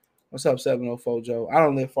 What's up, 704 Joe? I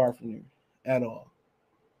don't live far from there at all.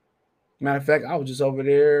 Matter of fact, I was just over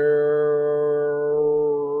there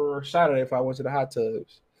Saturday if I went to the hot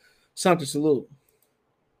tubs. Something salute.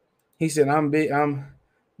 He said, I'm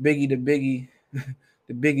Biggie the Biggie,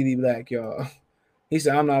 the Biggity Black, y'all. He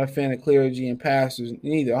said, I'm not a fan of clergy and pastors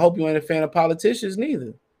neither. I hope you ain't a fan of politicians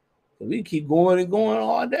neither. We keep going and going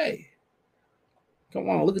all day. Come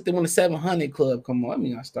on, look at them on the 700 Club. Come on, let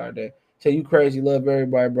me not start that. Tell you crazy, love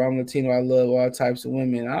everybody, bro. I'm Latino. I love all types of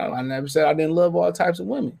women. I never said I didn't love all types of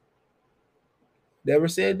women. Never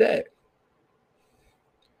said that.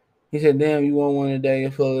 He said, damn, you want one today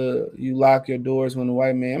if you lock your doors when the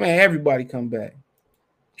white man. Man, everybody come back.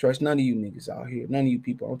 Trust none of you niggas out here. None of you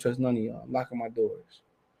people. I don't trust none of y'all. I'm locking my doors.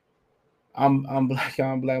 I'm black.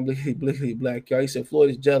 I'm black. Blickly black. Y'all. He said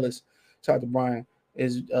Floyd is jealous. Shout out to Brian.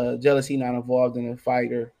 Is jealous he not involved in a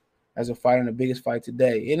fighter as a fighter in the biggest fight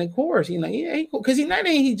today. And of course, because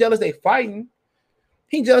he jealous they fighting.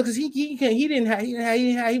 He jealous because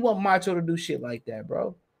he wasn't macho to do shit like that,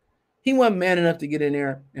 bro. He wasn't man enough to get in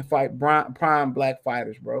there and fight prime black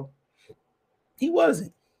fighters, bro. He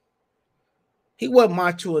wasn't. He wasn't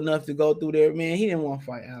macho enough to go through there, man. He didn't want to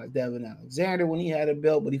fight Devin Alexander when he had a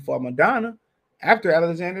belt, but he fought Madonna after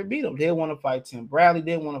Alexander beat him. They didn't want to fight Tim Bradley.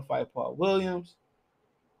 They didn't want to fight Paul Williams.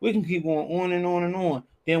 We can keep going on and on and on.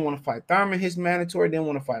 They didn't want to fight Thurman, his mandatory. They didn't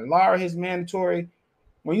want to fight Lara, his mandatory.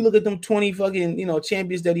 When you look at them 20 fucking,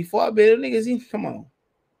 champions that he fought, better niggas, come on.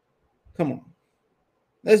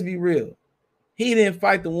 Let's be real. He didn't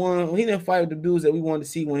fight the dudes that we wanted to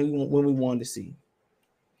see when we wanted to see.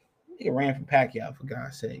 He ran from Pacquiao, for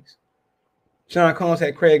God's sakes. Sean Combs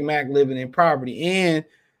had Craig Mack living in poverty and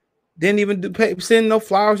didn't even send no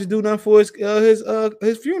flowers to do nothing for his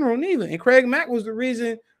funeral neither. And Craig Mack was the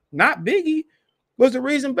reason, not Biggie, was the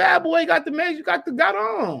reason Bad Boy got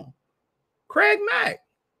on. Craig Mack.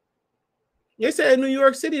 They said in New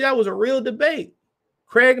York City that was a real debate.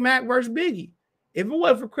 Craig Mack versus Biggie. If it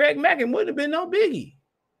wasn't for Craig Mack, it wouldn't have been no Biggie.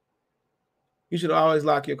 You should always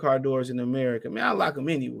lock your car doors in America. Man, I lock them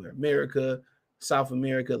anywhere. America, South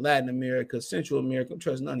America, Latin America, Central America. I don't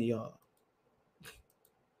trust none of y'all.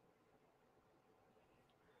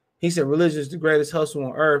 He said religion is the greatest hustle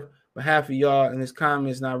on earth, but half of y'all in this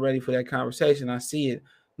comments not ready for that conversation. I see it.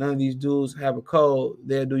 None of these dudes have a code.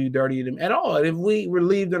 They'll do you dirty to them at all. If we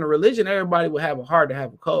relieved in a religion, everybody would have a heart to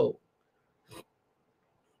have a code.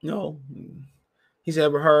 No. He's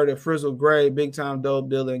ever heard of Frizzle Gray, big time dope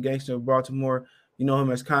dealer and gangster of Baltimore. You know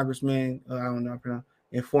him as Congressman, I don't know,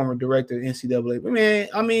 and former director of NCAA. But man,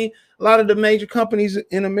 I mean, a lot of the major companies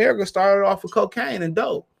in America started off with cocaine and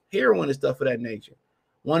dope, heroin and stuff of that nature.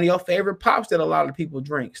 One of your favorite pops that a lot of people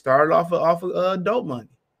drink started off of dope money.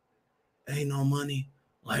 Ain't no money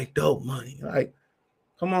like dope money. Like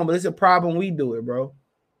Come on, but it's a problem we do it, bro.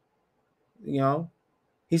 You know,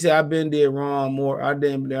 he said I've been did wrong more. I've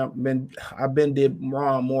been did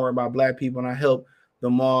wrong more about black people, and I helped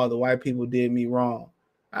them all. The white people did me wrong.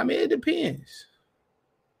 I mean, it depends.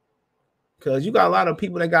 Cause you got a lot of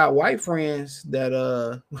people that got white friends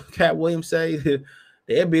that Cat Williams say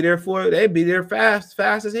they'll be there for it. They'll be there fast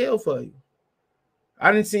as hell for you.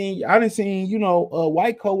 I didn't see, you know,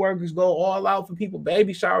 white coworkers go all out for people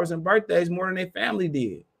baby showers and birthdays more than their family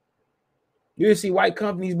did. You didn't see white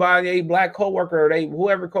companies buy a black coworker, or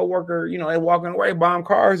whoever coworker, you know, they walking away buying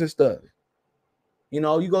cars and stuff. You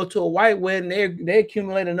know, you go to a white wedding, they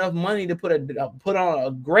accumulate enough money to put on a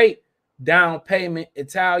great down payment,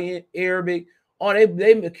 Italian, Arabic. Oh,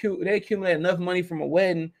 they accumulate enough money from a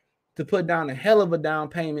wedding to put down a hell of a down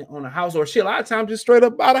payment on a house, or shit, a lot of times just straight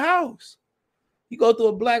up buy the house. You go through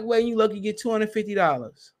a black wedding, you lucky get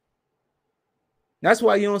 $250. That's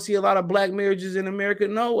why you don't see a lot of black marriages in America.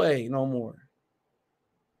 No way, no more.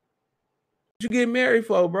 What you get married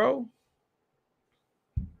for, bro?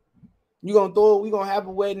 We gonna have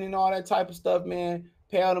a wedding and all that type of stuff, man.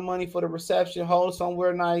 Pay all the money for the reception, hold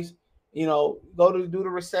somewhere nice. You know, go to do the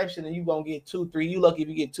reception and you gonna get $200-300. You lucky if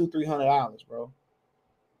you get $200-300, bro.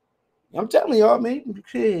 I'm telling y'all, man.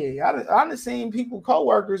 Shit, I done seen people,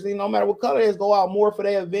 co-workers, no matter what color it is, go out more for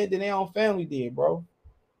their event than their own family did, bro.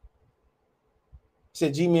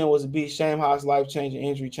 Said G-Man was a beast. Shame how his life-changing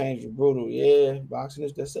injury change was brutal. Yeah, boxing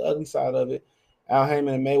that's the ugly side of it. Al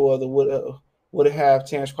Heyman and Mayweather would have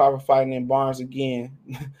Terrence Crawford fighting in Barnes again.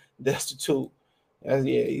 That's the two.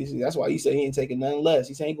 That's why he said he ain't taking nothing less.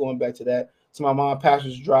 He said he ain't going back to that. So my mom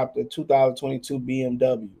pastors dropped a 2022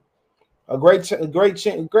 BMW. A great sign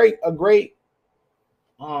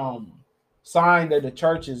that the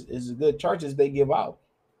church is good. Churches, they give out.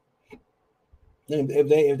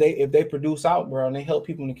 If they produce out, bro, and they help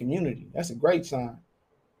people in the community, that's a great sign.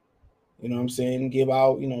 You know what I'm saying? Give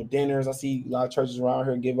out, dinners. I see a lot of churches around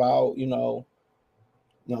here give out,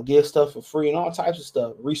 give stuff for free and all types of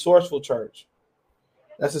stuff. Resourceful church.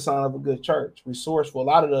 That's a sign of a good church. Resourceful. A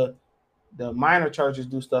lot of the minor churches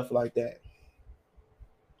do stuff like that.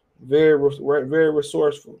 Very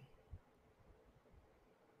resourceful.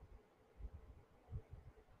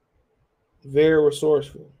 Very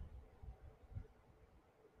resourceful.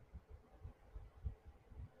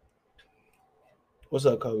 What's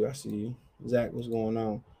up, Kobe? I see you. Zach, what's going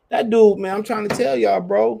on? That dude, man, I'm trying to tell y'all,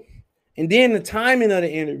 bro. And then the timing of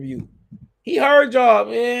the interview. He heard y'all,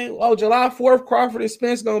 man. Oh, July 4th, Crawford and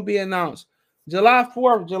Spence gonna be announced. July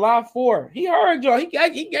 4th. He heard y'all. He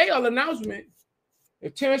gave y'all an announcement.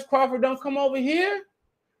 If Terrence Crawford don't come over here,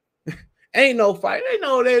 ain't no fight. They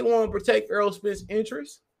know they want to protect Errol Spence's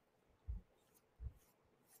interests.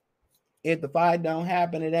 If the fight don't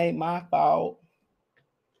happen, it ain't my fault.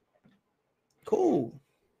 Cool.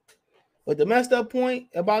 But the messed up point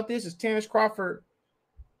about this is Terrence Crawford,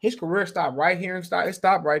 his career stopped right here and it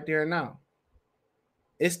stopped right there now.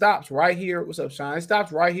 It stops right here. What's up, Sean? It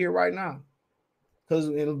stops right here right now. Because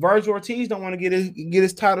Virgil Ortiz don't want to get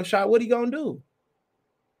his title shot. What he gonna do?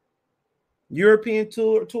 European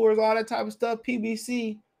tours, all that type of stuff.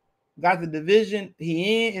 PBC got the division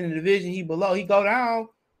he in and the division he below. He go down,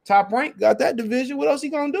 top rank, got that division. What else he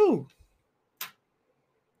gonna do?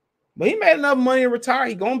 But he made enough money to retire.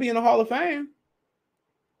 He gonna be in the Hall of Fame.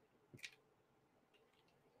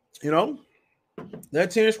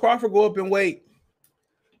 Let Terrence Crawford go up and wait.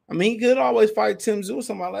 I mean, he could always fight Tim Tszyu or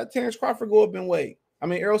somebody. Let Terrence Crawford go up and wait. I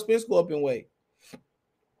mean, Errol Spence go up and wait.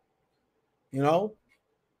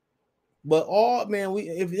 But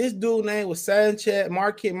if this dude name was Sanchez,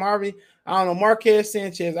 Marquez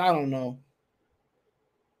Sanchez, I don't know.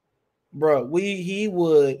 Bro,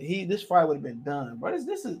 this fight would have been done. Bro,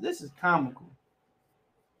 this is comical.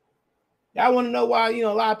 Y'all want to know why, a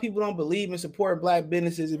lot of people don't believe in supporting black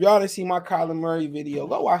businesses. If y'all didn't see my Colin Murray video,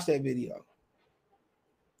 go watch that video.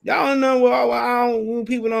 Y'all don't know why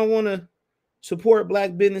people don't want to support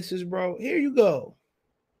black businesses, bro. Here you go.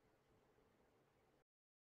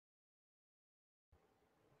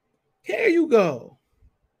 Here you go.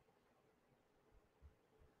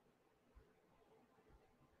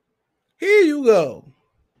 Here you go.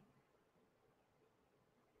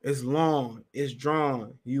 It's long. It's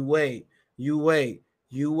drawn. You wait.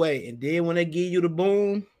 And then when they give you the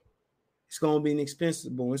boom, it's going to be an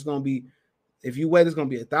expensive boom. It's going to be, if you wait, it's going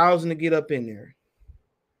to be $1,000 to get up in there.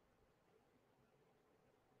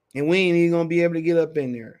 And we ain't even going to be able to get up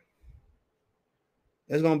in there.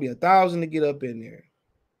 It's going to be $1,000 to get up in there.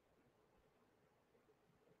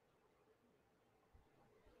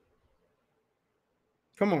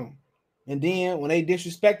 Come on. And then when they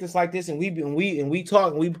disrespect us like this, and we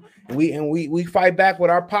talk and we fight back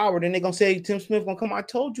with our power, then they're gonna say Tim Smith gonna come. I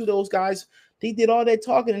told you those guys, they did all that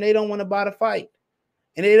talking and they don't want to buy the fight.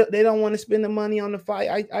 And they don't want to spend the money on the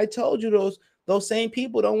fight. I told you those same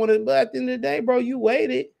people don't want to, but at the end of the day, bro, you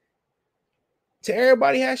waited till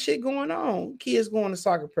everybody has shit going on. Kids going to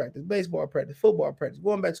soccer practice, baseball practice, football practice,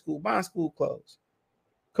 going back to school, buying school clothes.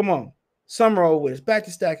 Come on. Summer over with us, back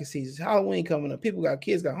to stacking seasons, Halloween coming up, people got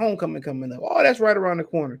kids, got homecoming coming up. All that's right around the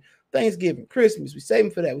corner. Thanksgiving, Christmas, we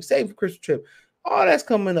saving for that. We saving for Christmas trip. All that's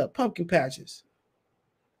coming up. Pumpkin patches.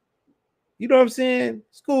 You know what I'm saying?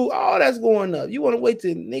 School, all that's going up. You want to wait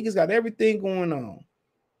till niggas got everything going on.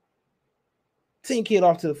 Send kid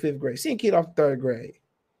off to the 5th grade. Send kid off to 3rd grade.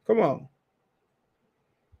 Come on.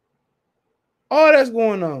 All that's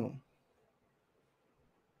going on.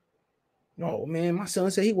 Oh, man, my son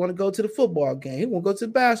said he want to go to the football game. He want to go to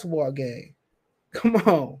the basketball game. Come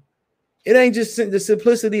on. It ain't just the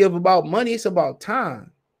simplicity of about money. It's about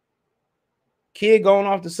time. Kid going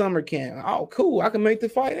off to summer camp. Oh, cool. I can make the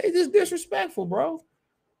fight. It's just disrespectful, bro.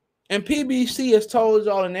 And PBC has told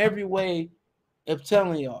y'all in every way of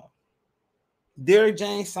telling y'all. Derrick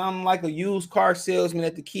James sounding like a used car salesman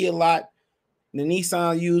at the Kia lot, the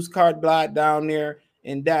Nissan used car lot down there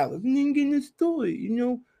in Dallas. He didn't get in the store, you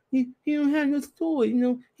know. He don't have no store, you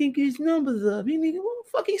know. He gets numbers up. What the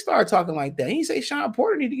fuck he started talking like that? He didn't say Sean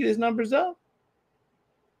Porter need to get his numbers up.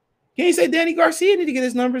 He didn't say Danny Garcia need to get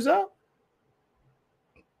his numbers up.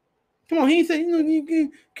 Come on, he didn't say, you know, you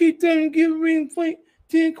can keep telling and give a ring fight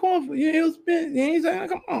to Crawford. Yeah, it was Spence. He ain't saying,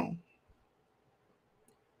 come on.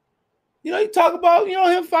 You know, you talk about, you know,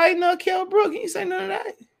 him fighting Kell Brook. He ain't say none of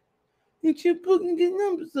that. Get your book and get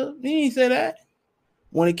numbers up. He ain't say that.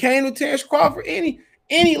 When it came to Terrence Crawford,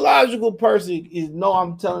 any logical person is no,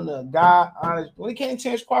 I'm telling a guy, honest. When it came to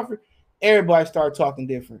Terrence Crawford, everybody started talking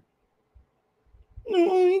different.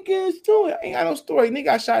 No, he can't story. I ain't got no story. Nigga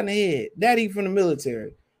got shot in the head. Daddy from the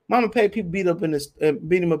military. Mama paid people beat him up in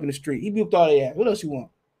the street. He beat all their ass. What else you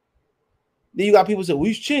want? Then you got people say, well,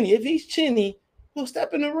 he's chinny. If he's chinny, he'll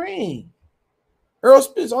step in the ring. Earl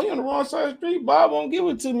Spence, oh, you on the wrong side of the street. Bob won't give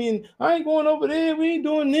it to me. And I ain't going over there. We ain't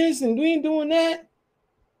doing this and we ain't doing that.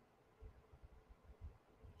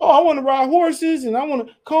 Oh, I want to ride horses and I want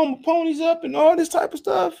to comb ponies up and all this type of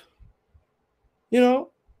stuff. You know?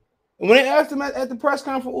 And when they asked him at the press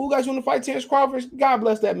conference, who guys want to fight Terrence Crawford? God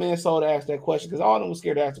bless that man's soul to ask that question because all of them was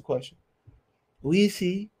scared to ask the question. We'll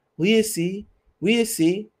see.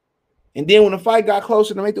 And then when the fight got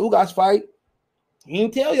closer to make the Ugas fight, he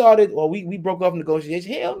didn't tell y'all that, well, we broke off negotiations.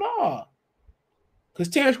 Hell no. Because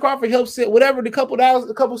Terrence Crawford helped set whatever the couple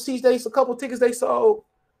tickets they sold,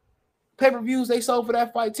 pay-per-views they sold for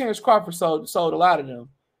that fight, Terrence Crawford sold a lot of them.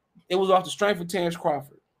 It was off the strength of Terrence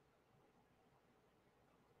Crawford.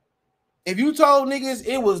 If you told niggas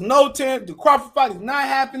it was no Terrence, the Crawford fight is not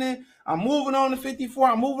happening, I'm moving on to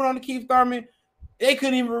 54, I'm moving on to Keith Thurman, they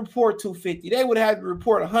couldn't even report 250. They would have had to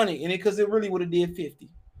report 100 in it because it really would have did 50.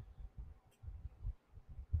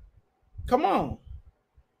 Come on.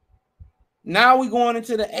 Now we going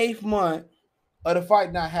into the 8th month of the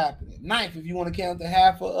fight not happening. 9th, if you want to count the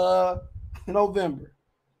half of November.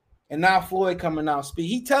 And now Floyd coming out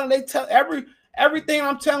speak. They tell everything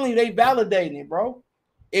I'm telling you, they validating it, bro.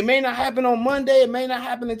 It may not happen on Monday. It may not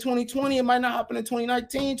happen in 2020. It might not happen in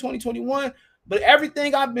 2019, 2021. But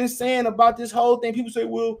everything I've been saying about this whole thing, people say,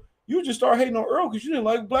 well, you just start hating on Earl because you didn't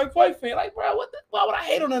like black fight fan. Like, bro, why would I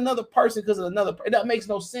hate on another person because of another person? That makes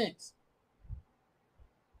no sense.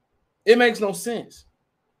 It makes no sense.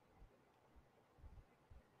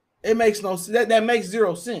 It makes no sense. That makes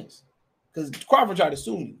zero sense. Because Crawford tried to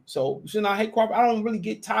sue me. So should I hate Crawford? I don't really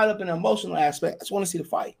get tied up in the emotional aspect. I just want to see the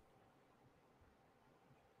fight.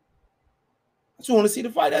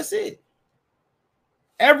 That's it.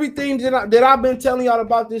 Everything that I've been telling y'all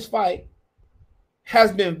about this fight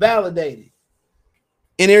has been validated.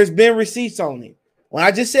 And there's been receipts on it. When I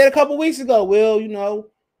just said a couple weeks ago, well, you know,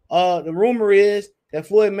 the rumor is that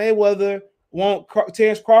Floyd Mayweather want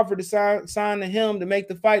Terrence Crawford to sign to him to make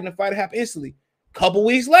the fight, and the fight happen instantly. A couple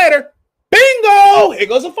weeks later, bingo! Here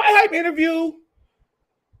goes a Fight Hype interview.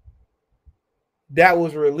 That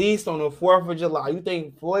was released on the 4th of July. You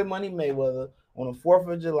think Floyd Money Mayweather on the 4th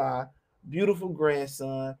of July, beautiful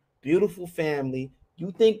grandson, beautiful family.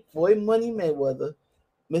 You think Floyd Money Mayweather,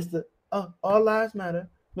 Mr. All Lives Matter,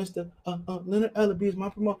 Mr. Leonard Ellerby is my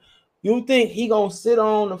promoter. You think he gonna sit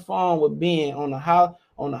on the phone with Ben on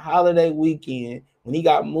the holiday weekend when he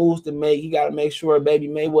got moves to make? He got to make sure baby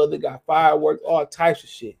Mayweather got fireworks, all types of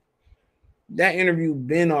shit. That interview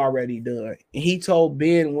been already done, and he told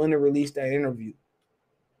Ben when to release that interview.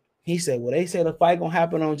 He said, well, they say the fight gonna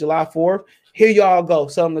happen on July 4th. Here y'all go.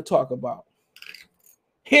 Something to talk about.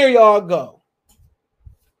 Here y'all go.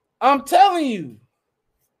 I'm telling you.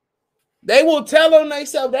 They will tell on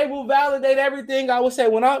themselves. They will validate everything I would say.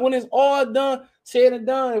 When it's all done, said and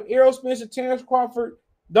done, if Errol Spence or Terrence Crawford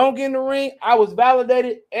don't get in the ring, I was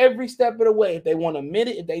validated every step of the way. If they want to admit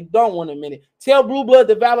it, if they don't want to admit it, tell Blue Blood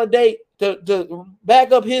to validate, to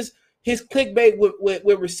back up his clickbait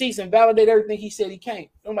with receipts and validate everything he said he can't.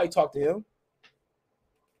 Nobody talk to him.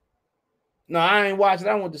 No, I ain't watching.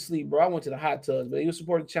 I went to sleep, bro. I went to the hot tubs, but he was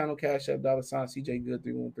supporting the channel, Cash App, $ CJ Good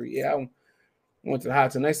 313. Yeah, I went to the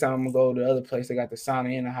hot tub. Next time I'm gonna go to the other place. They got the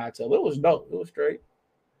sauna in the hot tub. But it was dope. It was straight.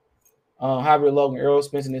 Javier Logan, Errol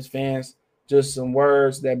Spence and his fans. Just some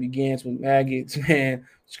words that begins with maggots, man,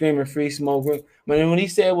 screaming free smoke. But when he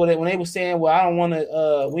said when they were saying, well, I don't want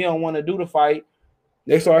to, we don't want to do the fight,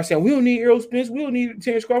 they started saying, we don't need Errol Spence, we don't need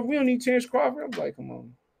Terrence Crawford, we don't need Terrence Crawford. I was like, come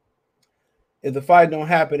on. If the fight don't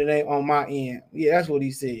happen, it ain't on my end. Yeah, that's what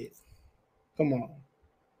he said. Come on.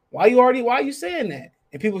 Why are you saying that?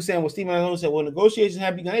 And people saying, well, Stephen A. said, well, negotiations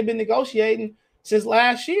have begun. They've been negotiating since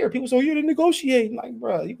last year. People say, you're negotiating. Like,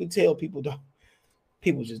 bro, you can tell people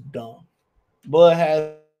just dumb. Bud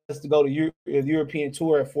has to go to the European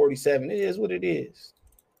tour at 47. It is what it is.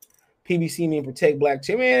 PBC mean protect black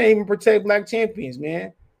champions. Man, they even protect black champions,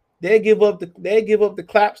 man. They give up the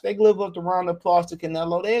claps. They give up the round of applause to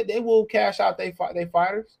Canelo. They will cash out their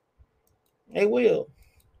fighters. They will.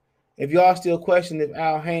 If y'all still question if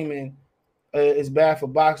Al Heyman is bad for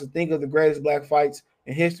boxing, think of the greatest black fights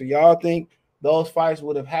in history. Y'all think those fights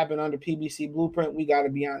would have happened under PBC blueprint? We got to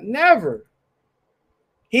be honest. Never.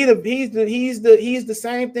 He's the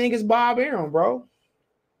same thing as Bob Arum, bro.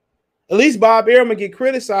 At least Bob Arum will get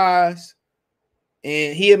criticized,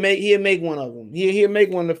 and he'll make one of them. He'll make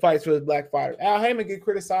one of the fights for his black fighter. Al Heyman get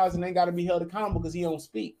criticized and ain't got to be held accountable because he don't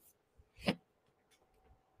speak.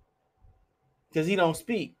 Because he don't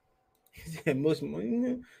speak. He said,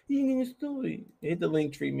 Muslim, you story. Hit the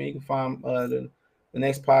link tree, man. You can find the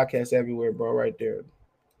next podcast everywhere, bro. Right there,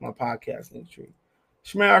 my podcast link tree.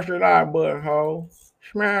 Smash that like button, ho.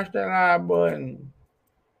 Smash that like button.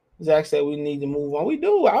 Zach said we need to move on. We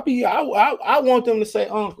do. I want them to say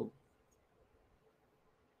uncle.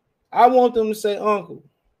 I want them to say uncle.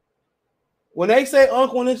 When they say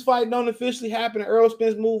uncle when this fight don't officially happen and Errol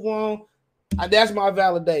Spence move on, that's my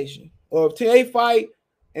validation. Or if they fight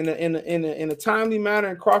in a timely manner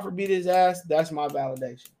and Crawford beat his ass, that's my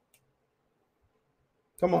validation.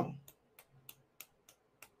 Come on.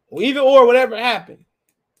 Well, either or, whatever happened.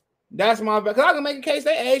 That's my, because I can make a case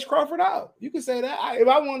they age Crawford out. You can say that. If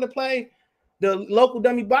I wanted to play the local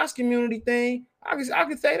dummy box community thing, I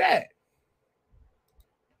can say that.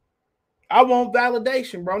 I want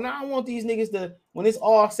validation, bro. Now I want these niggas to, when it's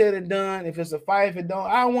all said and done, if it's a fight, if it don't,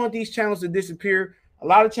 I don't want these channels to disappear. A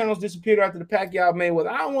lot of channels disappeared after the Pacquiao Mayweather.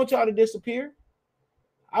 I don't want y'all to disappear.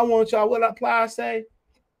 I want y'all, what Ply say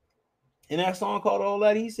in that song called Old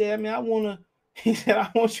Lady, he said, man, he said, I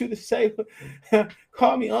want you to say,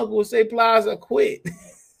 call me uncle and say Plaza quit.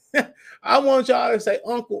 I want y'all to say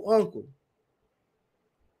uncle.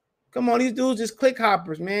 Come on, these dudes just click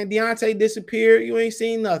hoppers, man. Deontay disappeared. You ain't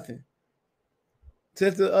seen nothing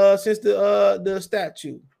since the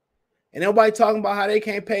statue. And nobody talking about how they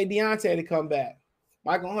can't pay Deontay to come back.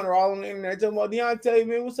 Michael Hunter all on the internet talking about Deontay,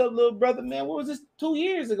 man. What's up, little brother, man? What was this 2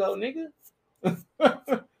 years ago, nigga?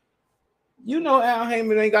 You know Al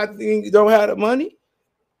Heyman don't have the money.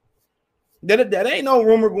 That ain't no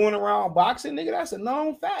rumor going around boxing, nigga. That's a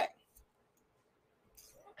known fact.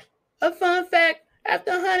 A fun fact,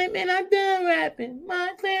 after 100 men, I'm done rapping.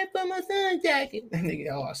 My plan for my son jacket. That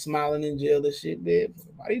nigga smiling in jail and shit, man.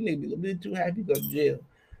 Why these niggas be a little bit too happy to go to jail?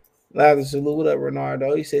 Live and salute. What up,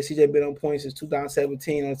 Renardo? He said CJ been on point since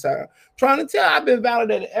 2017 on time. Trying to tell I've been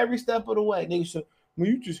validated every step of the way. Niggas said, well,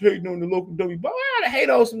 you just hating on the local W. But I gotta hate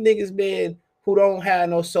on some niggas, man, who don't have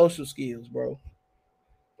no social skills, bro.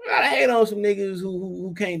 I gotta hate on some niggas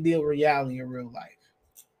who can't deal with reality in real life.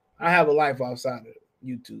 I have a life outside of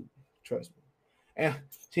YouTube. Trust me. And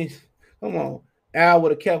geez, come on. Al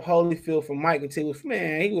would have kept Holyfield from Mike until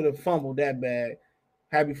man, he would have fumbled that bad.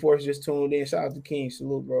 Happy Force just tuned in. Shout out to King.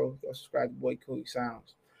 Salute, bro. Go subscribe to Boy Cool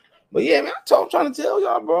Sounds. But yeah, man, I'm trying to tell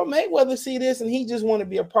y'all, bro. Mayweather see this and he just want to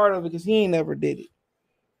be a part of it because he ain't never did it.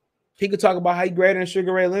 He could talk about how he greater than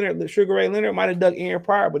Sugar Ray Leonard. Sugar Ray Leonard might have ducked Aaron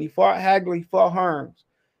Pryor, but he fought Hagler, he fought Hearns,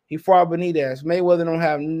 he fought Benitez. Mayweather don't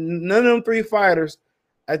have none of them three fighters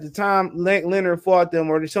at the time Leonard fought them,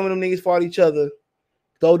 or some of them niggas fought each other.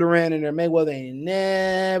 Throw Durant in there. Mayweather ain't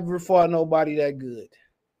never fought nobody that good.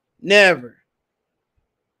 Never.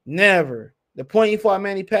 The point he fought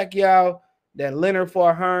Manny Pacquiao, that Leonard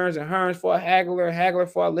fought Hearns and Hearns fought Hagler, Hagler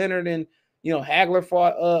fought Leonard, and Hagler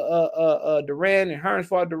fought Duran and Hearns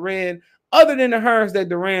fought Duran. Other than the Hearns that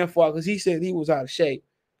Duran fought, because he said he was out of shape.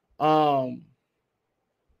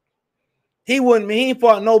 He ain't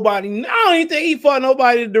fought nobody. I don't even think he fought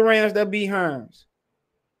nobody to Durans that beat Hearns.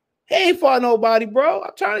 He ain't fought nobody, bro.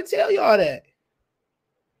 I'm trying to tell y'all that.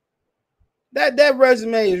 That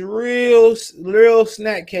resume is real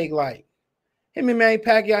snack cake like. Him and Manny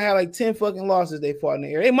Pacquiao had like 10 fucking losses they fought in the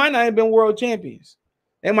era. They might not have been world champions.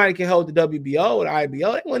 They might have held the WBO or the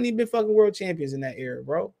IBO. They wouldn't even been fucking world champions in that era,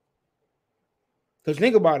 bro. Because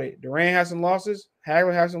think about it. Duran had some losses.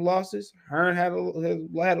 Hagler had some losses. Hearn had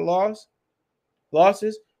a loss.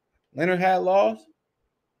 Losses. Leonard had loss.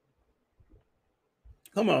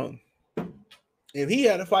 Come on. If he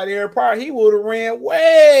had to fight Aaron Pryor, he would have ran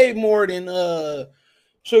way more than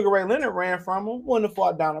Sugar Ray Leonard ran from him. Wouldn't have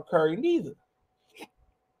fought Donald Curry neither.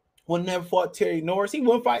 Would never fought Terry Norris. He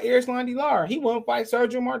wouldn't fight Erislan Lara. He wouldn't fight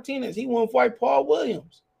Sergio Martinez. He wouldn't fight Paul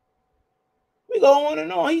Williams. We go on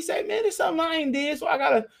and on. He said, man, there's something I ain't did, so I got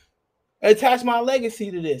to attach my legacy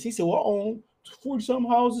to this. He said, well, I own 40-some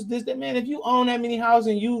houses, this, that. Man, if you own that many houses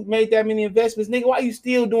and you made that many investments, nigga, why you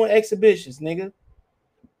still doing exhibitions, nigga?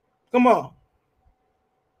 Come on.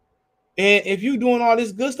 And if you doing all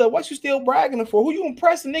this good stuff, what you still bragging for? Who you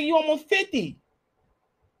impressing, nigga? You almost 50.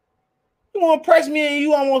 You want to impress me and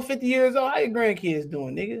you almost 50 years old? How your grandkids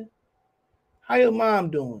doing, nigga? How your mom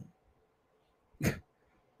doing?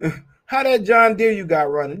 How that John Deere you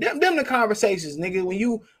got running? Them the conversations, nigga. When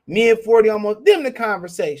you mid-40 almost, them the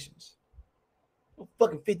conversations. A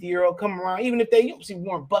fucking 50-year-old come around, even if they, you see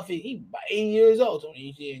Warren Buffett, he about 80 years old. So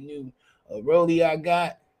he said, new rollie I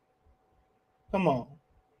got. Come on.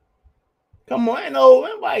 Come on, ain't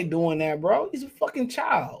nobody doing that, bro. He's a fucking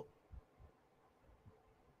child.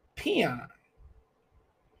 Peon.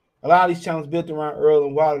 A lot of these channels built around Earl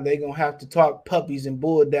and Wilder, they gonna have to talk puppies and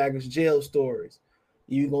bull daggers jail stories.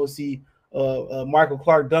 You gonna see Michael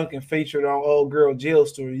Clark Duncan featured on Old Girl Jail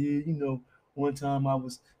Story. Yeah, you know, one time I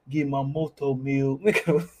was getting my moto meal.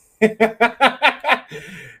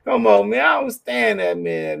 Come on, man. I don't stand that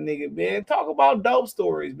man, nigga, man. Talk about dope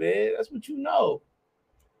stories, man. That's what you know.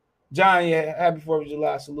 John, yeah, happy 4th of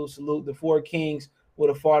July. Salute. The four kings would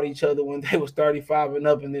have fought each other when they was 35 and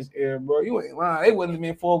up in this era, bro. You ain't lying. They wouldn't have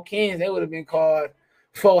been four kings. They would have been called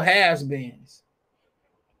four has-beens.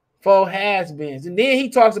 Four has-beens. And then he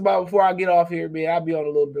talks about, before I get off here, man, I'll be on a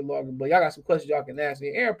little bit longer, but y'all got some questions y'all can ask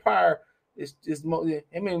me. Aaron Pryor is just,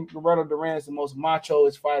 Roberto Duran is the most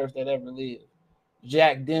machoest fighters that ever lived.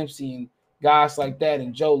 Jack Dempsey and guys like that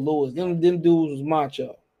and Joe Louis. Them dudes was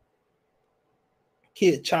macho.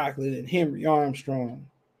 Kid Chocolate and Henry Armstrong.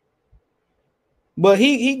 But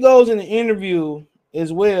he goes in the interview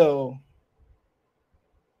as well.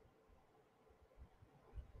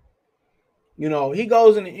 You know, he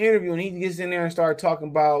goes in the interview and he gets in there and starts talking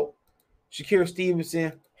about Shakur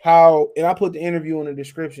Stevenson, and I put the interview in the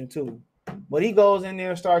description too. But he goes in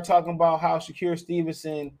there and starts talking about how Shakur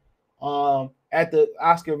Stevenson at the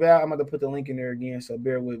Oscar Valdez, I'm going to put the link in there again, so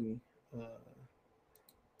bear with me.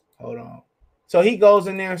 Hold on. So he goes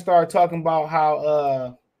in there and starts talking about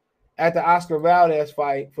how at the Oscar Valdez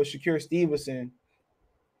fight for Shakur Stevenson,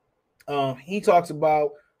 he talks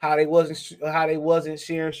about how they wasn't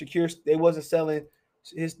sharing Shakur, they wasn't selling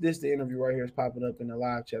the interview right here is popping up in the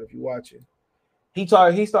live chat if you watch it. He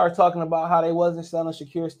started talking about how they wasn't selling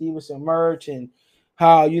Shakur Stevenson merch and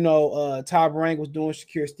how Top Rank was doing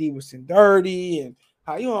Shakur Stevenson dirty and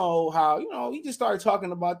how he just started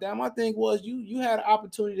talking about that. My thing was you had an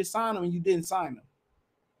opportunity to sign him and you didn't sign him.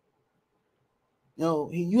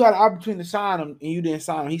 You had an opportunity to sign him and you didn't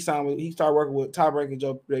sign him. He started working with Top Rank and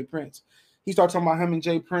Jay Prince. He started talking about him and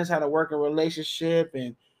Jay Prince had a working relationship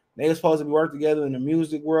and they were supposed to be working together in the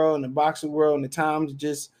music world and the boxing world, and the times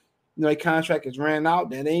just their contract has ran out.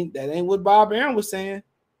 That ain't what Bob Arum was saying.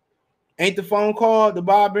 Ain't the phone call to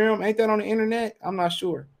Bob Arum? Ain't that on the internet? I'm not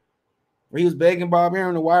sure. Where he was begging Bob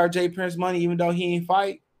Arum to wire Jay Prince money, even though he ain't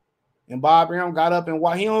fight. And Bob Arum got up and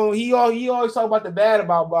he always talk about the bad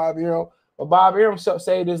about Bob Arum, but Bob Arum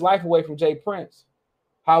saved his life away from Jay Prince.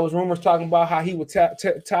 How was rumors talking about how he would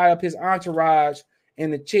tie up his entourage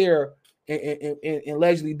in the chair and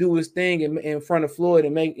allegedly do his thing in front of Floyd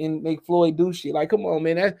and make Floyd do shit. Like, come on,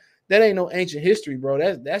 man, that ain't no ancient history, bro.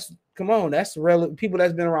 That's come on, that's relevant. People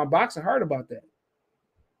that's been around boxing heard about that.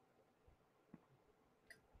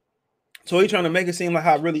 So he trying to make it seem like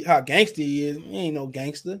how gangster he is. He ain't no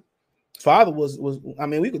gangster. His father was I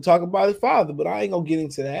mean, we could talk about his father, but I ain't gonna get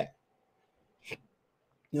into that.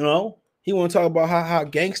 He want to talk about how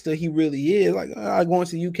gangster he really is. Like, going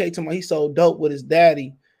to the UK talking about he so dope with his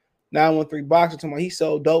daddy. 913 boxer talking about he's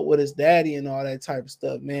so dope with his daddy and all that type of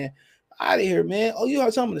stuff, man. Out of here, man. Oh, you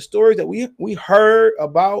heard some of the stories that we heard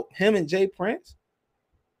about him and Jay Prince?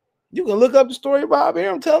 You can look up the story about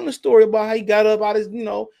Arum telling the story about how he got up out his,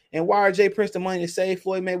 and wired Jay Prince the money to save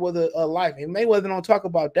Floyd Mayweather a life. And Mayweather don't talk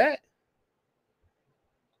about that.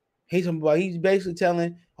 He's basically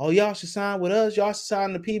telling, oh, y'all should sign with us. Y'all should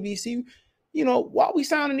sign the PBC. Why we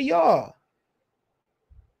signing to y'all?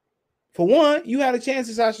 For one, you had a chance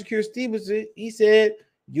to sign Shakur Stevenson. He said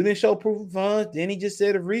you didn't show proof of funds. Then he just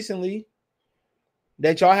said it recently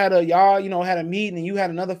that y'all had a meeting and you had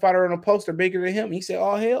another fighter on a poster bigger than him. He said,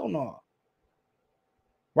 oh, hell no.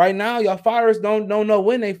 Right now, y'all fighters don't know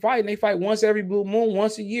when they fight. And they fight once every blue moon,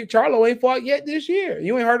 once a year. Charlo ain't fought yet this year.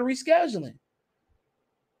 You ain't heard of rescheduling.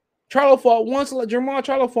 Charlo fought once. Jermall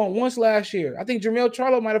Charlo fought once last year. I think Jermell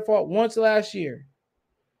Charlo might have fought once last year.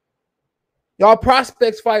 Y'all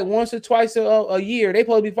prospects fight once or twice a year. They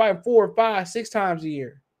supposed to be fighting 4, 5, 6 times a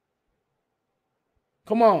year.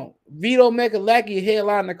 Come on. Vito Mekalaki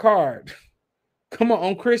headline the card. Come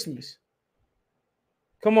on Christmas.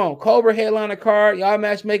 Come on. Cobra headline the card. Y'all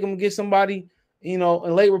match make him get somebody, a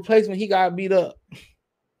late replacement. He got beat up.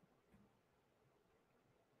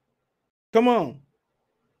 Come on.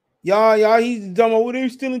 Y'all, he's talking about, they're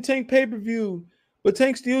still in Tank pay-per-view. But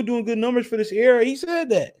Tank's still doing good numbers for this era. He said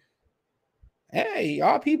that. Hey,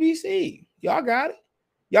 y'all PBC. Y'all got it.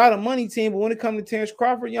 Y'all the money team, but when it comes to Terrence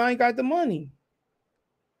Crawford, y'all ain't got the money.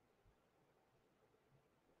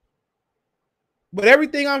 But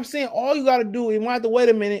everything I'm saying, all you got to do, you might have to wait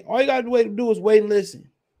a minute. All you got to do is wait and listen.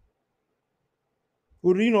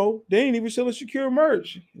 Well, they ain't even selling Secure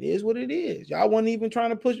merch. It is what it is. Y'all wasn't even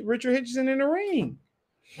trying to push Richard Hitchison in the ring.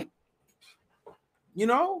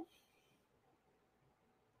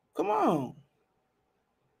 Come on.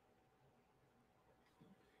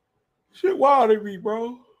 Shit wild to me,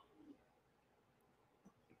 bro.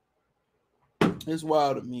 It's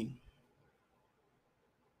wild to me.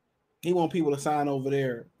 He want people to sign over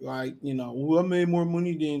there. Like, I made more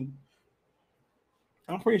money than...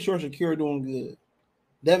 I'm pretty sure Shakur doing good.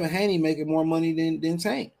 Devin Haney making more money than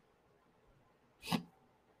Tank.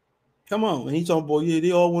 Come on. And he's talking, boy, yeah,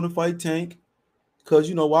 they all want to fight Tank.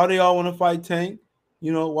 Because, why they all want to fight Tank?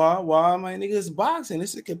 Why? Why? My nigga, it's boxing.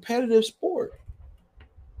 It's a competitive sport.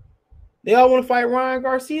 They all want to fight Ryan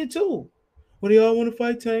Garcia, too. Well, they all want to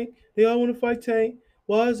fight Tank. They all want to fight Tank.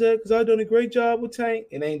 Why is that? Because I've done a great job with Tank.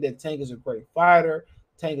 It ain't that Tank is a great fighter.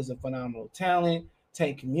 Tank is a phenomenal talent.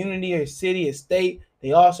 Tank community, his city, his state,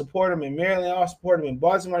 they all support him in Maryland. They all support him in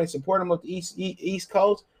Baltimore. They support him up the East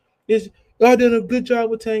Coast. I've done a good job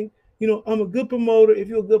with Tank. I'm a good promoter. If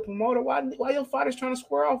you're a good promoter, why your fighters trying to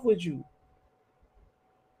square off with you?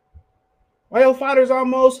 Why your fighters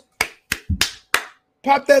almost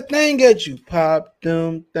pop that thing at you? Pop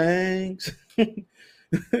them things.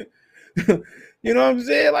 You know what I'm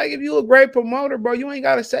saying? Like, if you a great promoter, bro, you ain't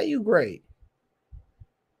got to say you great.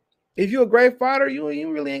 If you're a great fighter, you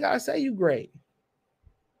really ain't got to say you great.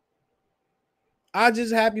 I'm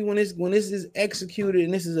just happy when this is executed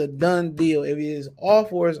and this is a done deal. If it is all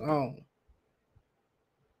for his own.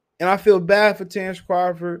 And I feel bad for Terrence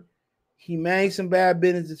Crawford. He made some bad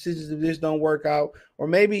business decisions if this don't work out. Or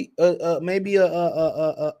maybe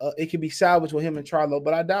it could be salvaged with him and Charlo,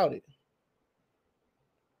 but I doubt it.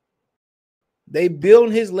 They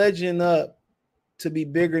build his legend up to be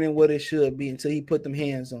bigger than what it should be until he put them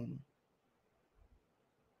hands on him.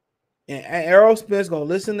 And Errol Spence going to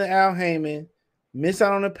listen to Al Heyman, miss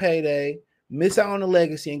out on the payday, miss out on the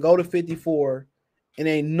legacy, and go to 54, and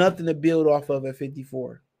ain't nothing to build off of at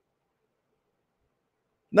 54.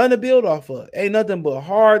 Nothing to build off of. Ain't nothing but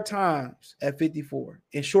hard times at 54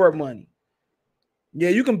 and short money.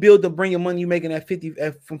 Yeah, you can build to bring your money you making at 50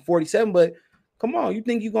 from 47, but come on, you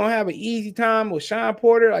think you're going to have an easy time with Sean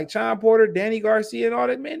Porter, Danny Garcia, and all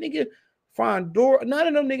that? Man, nigga, none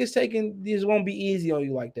of them niggas taking this won't be easy on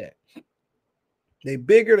you like that. They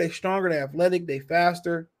bigger, they stronger, they athletic, they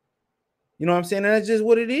faster. You know what I'm saying? And that's just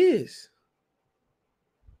what it is.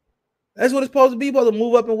 That's what it's supposed to be. Supposed to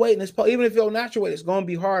move up and weight. And even if you're natural weight, it's going to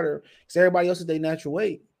be harder because everybody else is their natural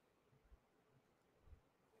weight.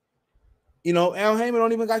 Al Heyman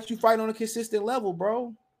don't even got you fighting on a consistent level,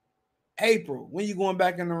 bro. April, when you going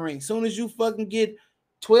back in the ring? Soon as you fucking get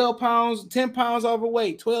 12 pounds, 10 pounds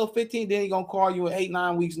overweight, 12, 15, then he going to call you in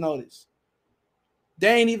 8-9 weeks notice.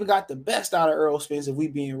 They ain't even got the best out of Errol Spence if we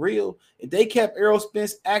being real. If they kept Errol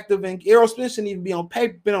Spence active, and Errol Spence shouldn't even be on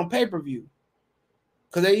pay-per-view.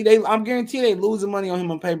 Because I'm guaranteed they losing money on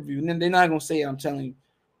him on pay-per-view. And then they're not gonna say it, I'm telling you.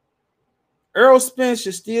 Errol Spence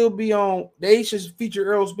should still be on, they should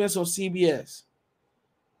feature Errol Spence on CBS.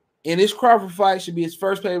 And this Crawford fight should be his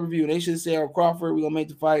first pay-per-view. They should say, "Oh, Crawford, we're gonna make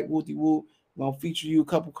the fight, whoopty whoop. We're gonna feature you a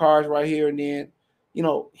couple cards right here and then." You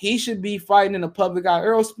know, he should be fighting in the public eye.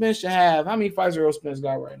 Errol Spence should have how many fights Errol Spence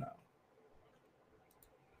got right now?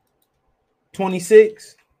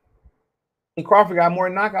 26. And Crawford got more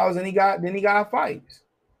knockouts than he got fights.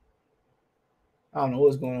 I don't know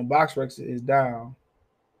what's going on. BoxRec is down.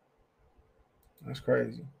 That's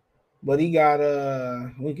crazy. But he got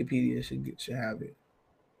Wikipedia should have it.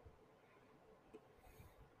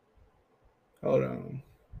 Hold on.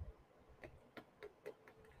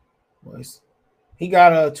 He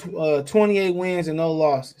got 28 wins and no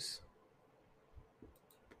losses.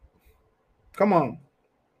 Come on.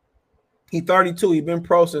 He 32. He been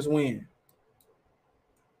pro since when?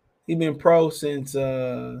 He been pro since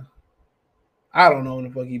I don't know when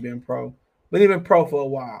the fuck he been pro, but he been pro for a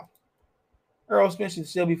while. Errol Spence should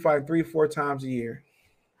still be fighting 3-4 times a year.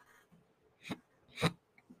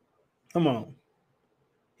 Come on.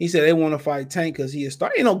 He said they want to fight Tank because he a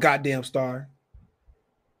star. He ain't no goddamn star.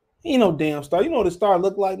 He ain't no damn star. You know what a star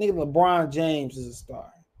look like? Nigga, LeBron James is a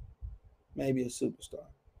star. Maybe a superstar.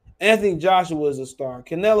 Anthony Joshua is a star.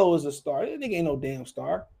 Canelo is a star. That nigga ain't no damn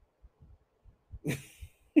star.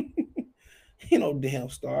 He ain't no damn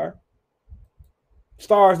star.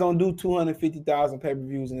 Stars don't do 250,000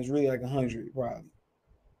 pay-per-views, and it's really like 100 probably.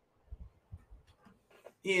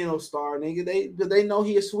 He ain't no star, nigga. They know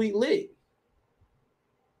he a sweet lick.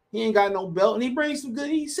 He ain't got no belt, and he brings some good.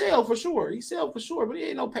 He sell for sure. But he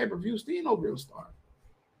ain't no pay-per-view. He ain't no real star.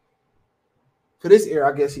 For this era,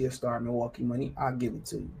 I guess he a star. Milwaukee money. I'll give it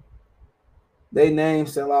to you. They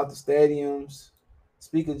names sell out the stadiums.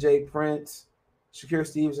 Speaker Jay Prince. Shakur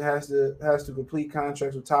Stevenson has to complete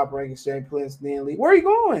contracts with Top Rank Exchange Prince then leave. Where are you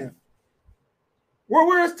going?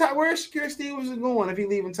 Where's Shakur Stevenson going if he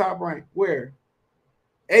leaving Top Rank? Where?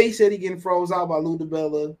 Eddie said he getting froze out by Lou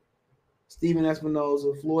DiBella, Steven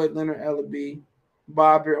Espinoza, Floyd Leonard Ellaby,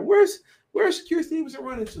 Bob Bear. Where's Shakur Stevenson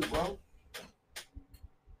running to, bro?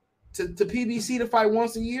 To PBC to fight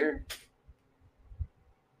once a year?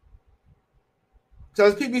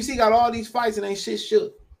 So PBC got all these fights and ain't shit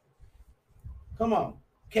shook. Come on.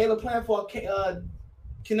 Caleb Plant fought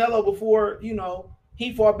Canelo before,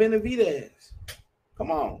 he fought Benavidez. Come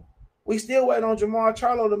on. We still waiting on Jamar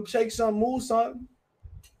Charlo to shake something, move something.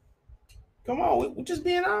 Come on. We're just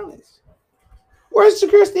being honest. Where's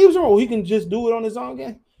Shakur Stevenson? Oh, he can just do it on his own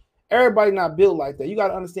game. Everybody not built like that. You got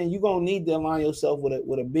to understand you're going to need to align yourself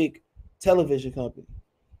with a big television company.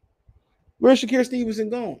 Where's Shakur Stevenson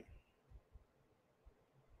going?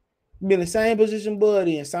 Be in the same position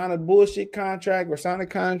Buddy and sign a bullshit contract or sign a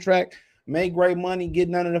contract, make great money, get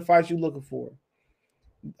none of the fights you're looking for.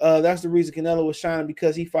 That's the reason Canelo was shining,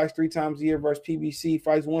 because he fights 3 times a year versus PBC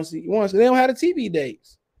fights once. They don't have the TV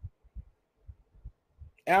dates.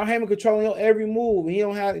 Al Heyman controlling your every move, and he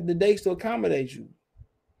don't have the dates to accommodate you.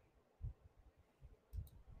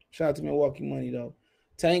 Shout out to Milwaukee money though.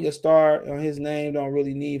 Tank a star on his name, don't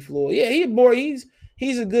really need Floyd. Yeah,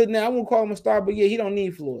 he's a good now. I won't call him a star, but yeah, he don't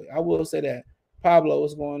need Floyd. I will say that. Pablo,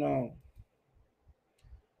 what's going on?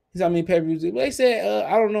 He's how many pay-per-views? They said,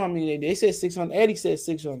 I don't know how many they said 600. Eddie said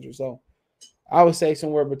 600. So I would say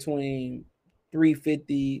somewhere between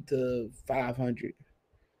 350 to 500.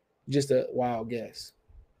 Just a wild guess.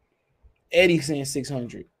 Eddie saying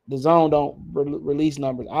 600. The zone don't release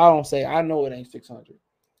numbers. I know it ain't 600.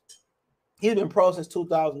 He's been pro since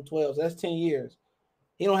 2012. So that's 10 years.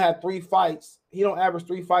 He don't have 3 fights. He don't average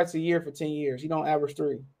 3 fights a year for 10 years. He don't average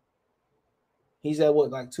 3. He's at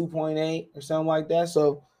what, like 2.8 or something like that.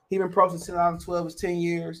 So he been pro since 2012. It's 10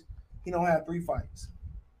 years. He don't have 3 fights.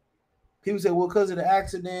 People say, well, because of the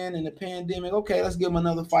accident and the pandemic. Okay, let's give him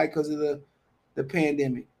another fight because of the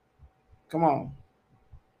pandemic. Come on.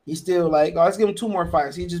 He's still like, let's give him 2 more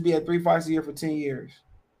fights. He'd just be at 3 fights a year for 10 years.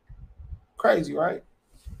 Crazy, right?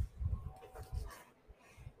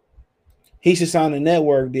 He should sign a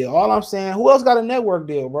network deal. All I'm saying, who else got a network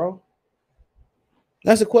deal, bro?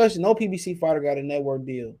 That's the question. No PBC fighter got a network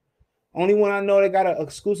deal. Only one I know that got an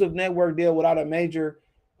exclusive network deal without a major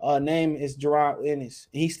name is Gerard Ennis.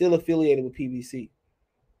 He's still affiliated with PBC.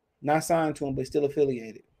 Not signed to him, but still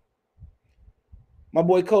affiliated. My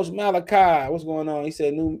boy Coach Malachi, what's going on? He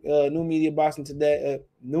said new media boxing today,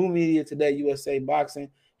 new media today, USA boxing.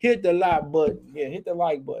 Hit the like button. Yeah, hit the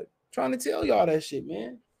like button. Trying to tell y'all that shit,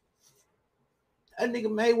 man. That nigga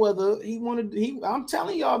Mayweather, I'm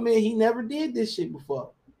telling y'all, man, he never did this shit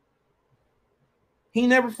before. He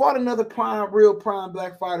never fought another real prime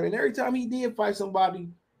black fighter. And every time he did fight somebody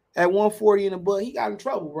at 140 in the butt, he got in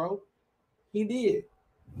trouble, bro. He did.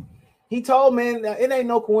 He told, man, it ain't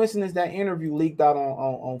no coincidence that interview leaked out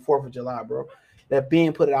on 4th of July, bro. that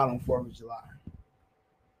being put it out on 4th of July.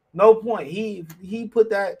 No point. He put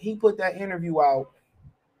that interview out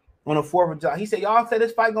on the 4th of July. He said, y'all said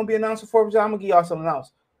this fight gonna be announced on 4th of July. I'm gonna give y'all something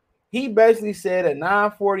else. He basically said at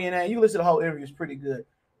 9:40 and that, you listen to the whole interview, it's pretty good.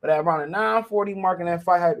 But at around the 9:40 mark in that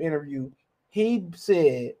Fight Hype interview, he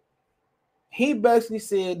basically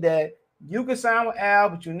said that you can sign with Al,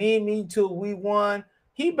 but you need me till we won.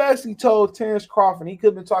 He basically told Terrence Crawford, he could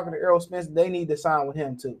have been talking to Errol Spence, they need to sign with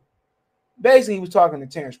him too. Basically, he was talking to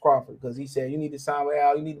Terrence Crawford because he said, you need to sign with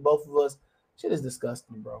Al, you need both of us. Shit is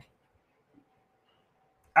disgusting, bro.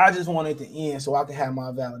 I just want it to end so I can have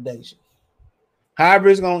my validation. However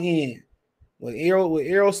it's going to end. With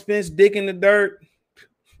Errol Spence dick in the dirt,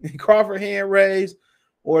 and Crawford hand raised,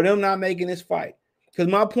 or them not making this fight. Because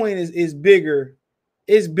my point is bigger.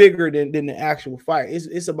 It's bigger than the actual fight.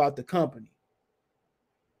 It's about the company.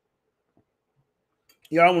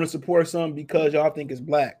 Y'all want to support something because y'all think it's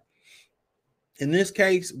black. In this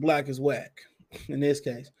case, black is whack. In this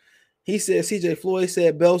case. He said, CJ Floyd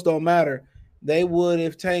said belts don't matter. They would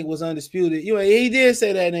if Tank was undisputed. You know, he did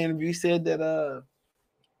say that in the interview. He said that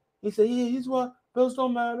he said, yeah, he's what belts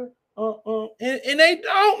don't matter. And they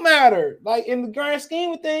don't matter. Like in the grand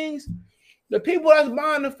scheme of things, the people that's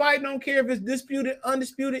buying the fight don't care if it's disputed,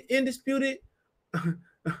 undisputed, indisputed.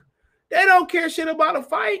 They don't care shit about a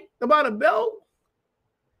fight, about a belt.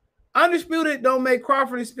 Undisputed don't make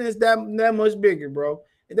Crawford and Spence that much bigger, bro.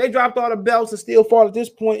 If they dropped all the belts and still fall at this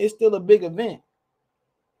point, it's still a big event.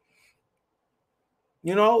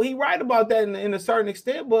 You know, he right about that in a certain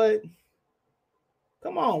extent, but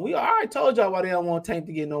come on. I already told y'all why they don't want Tank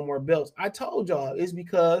to get no more belts. I told y'all it's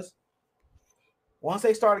because once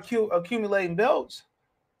they start accumulating belts,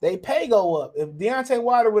 they pay go up. If Deontay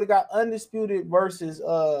Wilder would have got undisputed versus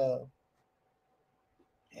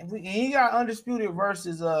he got undisputed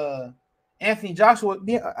versus Anthony Joshua,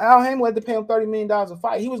 Al Haymon had to pay him $30 million a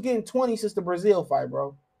fight. He was getting 20 since the Brazil fight,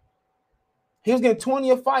 bro. He was getting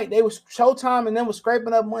 20 a fight. They was Showtime and then was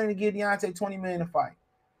scraping up money to give Deontay $20 million a fight.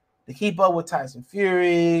 To keep up with Tyson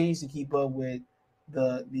Fury, to keep up with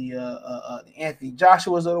the Anthony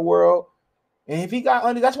Joshua's of the world. And if he got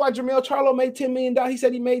under, that's why Jermell Charlo made $10 million. He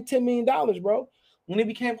said he made $10 million, bro, when he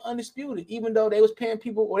became undisputed, even though they was paying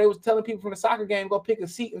people or they was telling people from the soccer game, go pick a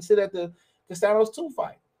seat and sit at the Castanos 2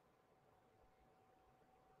 fight.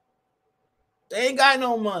 They ain't got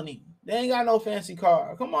no money. They ain't got no fancy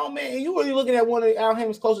car. Come on, man. And you really looking at one of Al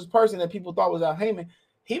Haymon's closest person that people thought was Al Haymon.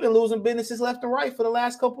 He been losing businesses left and right for the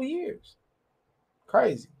last couple years.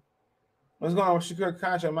 Crazy. What's going on with Shakur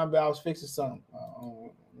contract? My bad, I was fixing something.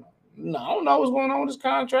 No, I don't know what's going on with his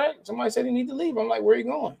contract. Somebody said he need to leave. I'm like, where are you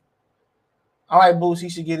going? I like Boots. He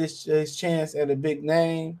should get his chance at a big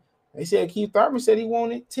name. They said Keith Thurman said he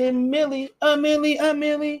wanted $10 million, a milli.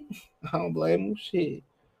 I don't blame him. Shit.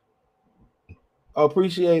 I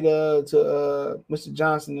appreciate to Mr.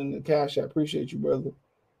 Johnson in the cash. I appreciate you, brother.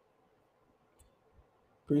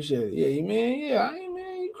 Appreciate it. Yeah, man. Yeah, I ain't,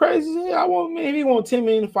 man. You crazy. Yeah, if he want $10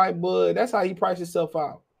 million to fight Bud, that's how he priced himself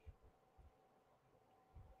out.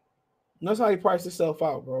 That's how he priced himself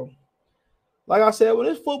out, bro. Like I said, when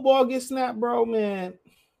this football gets snapped, bro, man,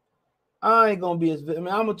 I ain't gonna be as. I mean,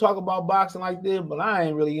 I'm gonna talk about boxing like this, but I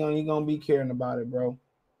ain't really gonna be caring about it, bro.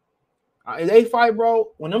 If they fight,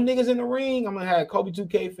 bro, when them niggas in the ring, I'm gonna have Kobe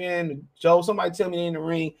 2K fan, Joe. Somebody tell me they in the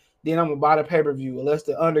ring, then I'm gonna buy the pay-per-view unless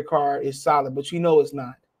the undercard is solid. But you know it's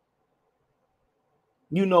not.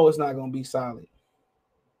 You know it's not gonna be solid.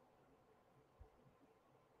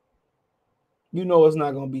 You know it's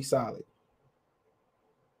not gonna be solid.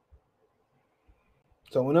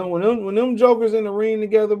 So when them jokers in the ring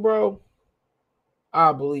together, bro,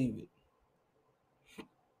 I believe it.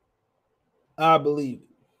 I believe it.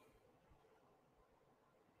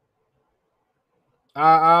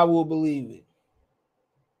 I will believe it.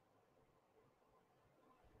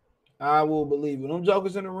 I will believe it. Them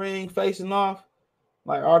jokers in the ring facing off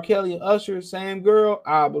like R. Kelly and Usher, same girl,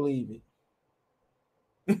 I believe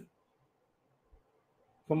it.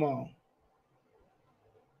 Come on.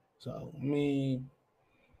 So, I mean,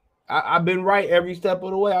 I've been right every step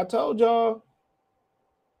of the way. I told y'all.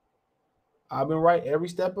 I've been right every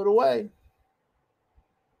step of the way.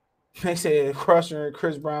 They said Crusher and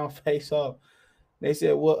Chris Brown face off. They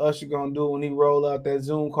said what Usher gonna do when he roll out that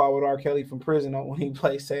Zoom call with R. Kelly from prison when he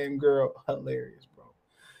plays same girl. Hilarious, bro.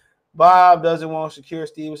 Bob doesn't want Shakur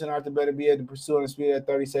Stevenson Arthur better be able to pursue and speed at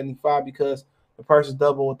 30-75 because the purse is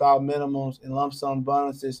double without minimums and lump sum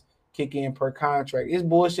bonuses kick in per contract. It's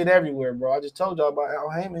bullshit everywhere, bro. I just told y'all about Al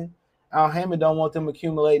Haymon. Al Haymon don't want them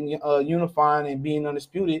accumulating, unifying, and being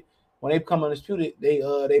undisputed. When they become undisputed,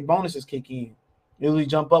 they bonuses kick in. Usually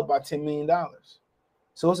jump up by $10 million.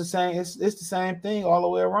 So it's the same. It's the same thing all the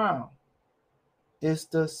way around. It's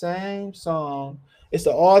the same song. It's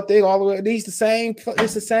the all thing all the way. These the same.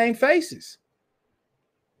 It's the same faces.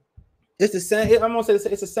 It's the same. I'm gonna say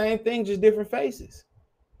it's the same thing, just different faces.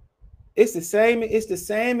 It's the same. It's the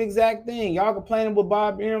same exact thing. Y'all complaining what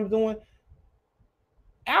Bob Arum doing.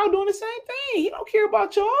 Al doing the same thing. He don't care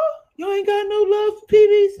about y'all. Y'all ain't got no love for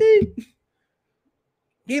PBC.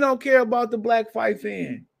 He don't care about the black fight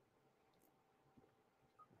fan.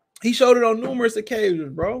 He showed it on numerous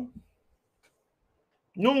occasions, bro.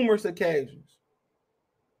 Numerous occasions.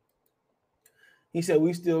 He said,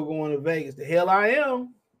 we still going to Vegas. The hell I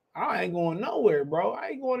am. I ain't going nowhere, bro. I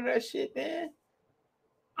ain't going to that shit, man.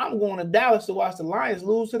 I'm going to Dallas to watch the Lions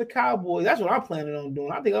lose to the Cowboys. That's what I'm planning on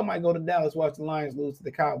doing. I think I might go to Dallas to watch the Lions lose to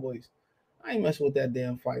the Cowboys. I ain't messing with that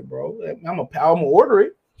damn fight, bro. I'm gonna order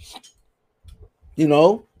it. You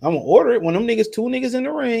know, I'm gonna order it. When them niggas, two niggas in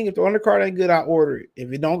the ring, if the undercard ain't good, I order it.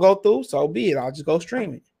 If it don't go through, so be it. I'll just go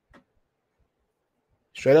stream it.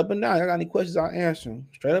 Straight up and down. Y'all got any questions, I'll answer them.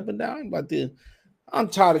 Straight up and down. I'm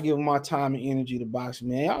tired of giving my time and energy to boxing,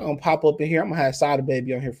 man. Y'all gonna pop up in here. I'm gonna have Sada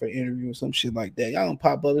Baby on here for an interview or some shit like that. Y'all gonna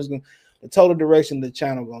pop up. The total direction of the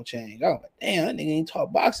channel gonna change. Y'all like, damn, that nigga ain't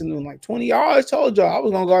talk boxing in like 20 years. I always told y'all I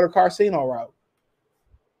was gonna go to Casino route.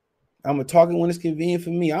 I'm gonna talk it when it's convenient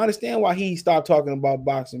for me. I understand why he stopped talking about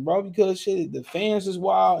boxing, bro, because shit, the fans is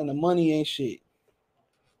wild and the money ain't shit.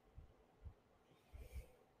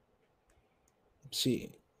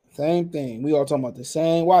 Shit. Same thing. We all talking about the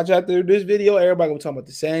same. Watch after this video, everybody gonna talk about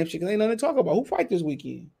the same shit. Cause ain't nothing to talk about. Who fight this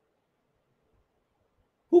weekend?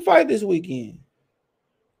 Who fight this weekend?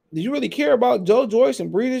 Did you really care about Joe Joyce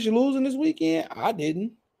and Breeders losing this weekend? I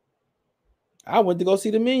didn't. I went to go see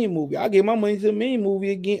the Minion movie. I gave my money to the Minion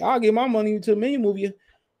movie again. I'll give my money to the Minion movie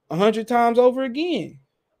 100 times over again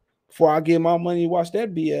before I give my money to watch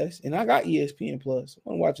that BS. And I got ESPN Plus. I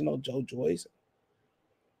wasn't watching no Joe Joyce.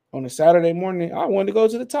 On a Saturday morning, I wanted to go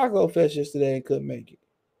to the Taco Fest yesterday and couldn't make it.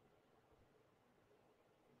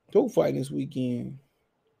 Who fighting this weekend?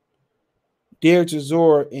 Derek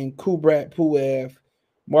Chisora and Kubrat Puev.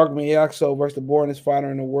 Mark Mayaxo versus the boringest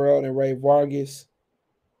fighter in the world, and Ray Vargas.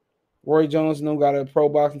 Roy Jones and them got a pro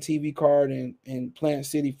boxing TV card in Plant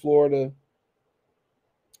City, Florida.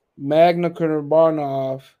 Magna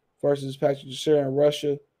Kurbanov versus Patrick Teixeira in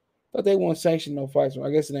Russia. Thought they won't sanction no fights.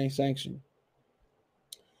 I guess it ain't sanctioned.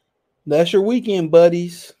 That's your weekend,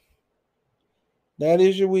 buddies. That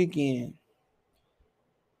is your weekend.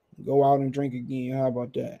 Go out and drink again. How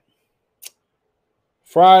about that?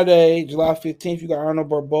 Friday, July 15th, you got Arnold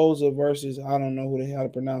Barboza versus, I don't know how to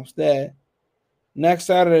pronounce that. Next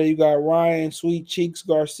Saturday, you got Ryan Sweet Cheeks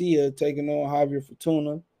Garcia taking on Javier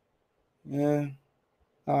Fortuna. Yeah,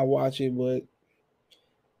 I'll watch it, but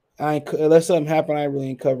unless something happen, I really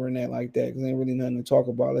ain't covering that like that because ain't really nothing to talk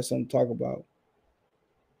about. Let's something to talk about.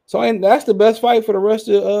 So that's the best fight for the rest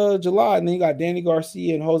of July. And then you got Danny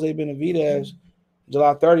Garcia and Jose Benavidez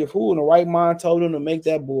July 30th. Who in the right mind told him to make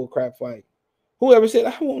that bull crap fight? Whoever said,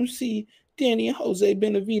 I want to see Danny and Jose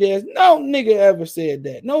Benavidez. No nigga ever said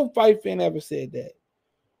that. No fight fan ever said that.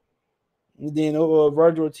 And then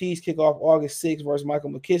Virgil Ortiz kick off August 6th versus Michael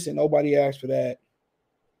McKisson. Nobody asked for that.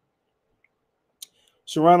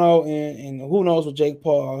 Serrano and who knows with Jake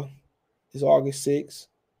Paul is August 6th.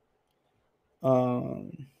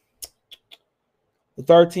 The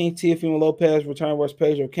 13th, Teofimo Lopez return versus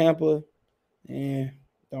Pedro Campa. Don't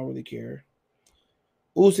really care.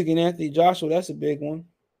 Usyk and Anthony Joshua, that's a big one.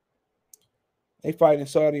 They fight in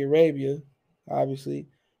Saudi Arabia, obviously.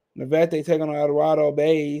 Navate taking on Eldorado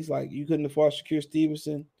Bays. Like, you couldn't afford Shakur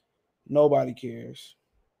Stevenson. Nobody cares.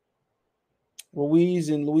 Ruiz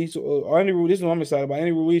and Luis, this is what I'm excited about.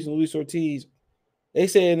 Andy Ruiz and Luis Ortiz. They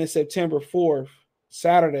say it's September 4th,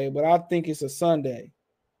 Saturday, but I think it's a Sunday.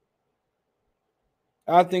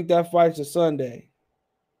 I think that fight's a Sunday.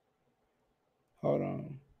 Hold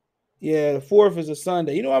on. Yeah, the 4th is a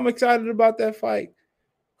Sunday. You know I'm excited about that fight?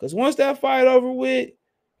 Because once that fight over with,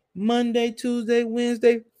 Monday, Tuesday,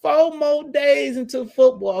 Wednesday, 4 more days until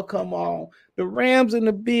football come on. The Rams and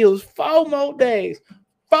the Bills, 4 more days.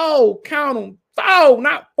 4, count them. 4,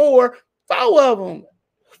 not 4. 4 of them.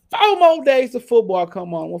 4 more days till football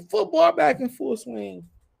come on. When football back in full swing,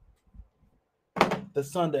 the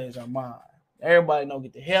Sundays are mine. Everybody know,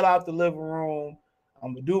 get the hell out the living room.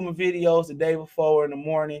 I'm going to do my videos the day before in the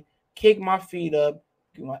morning, kick my feet up,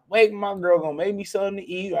 wake my girl, going to make me something to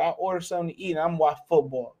eat, or I order something to eat, and I'm going to watch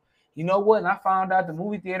football. You know what? And I found out the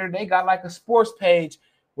movie theater, they got like a sports page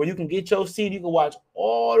where you can get your seat. You can watch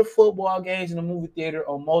all the football games in the movie theater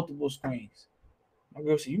on multiple screens. My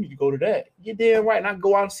girl said, you need to go to that. You're damn right. And I can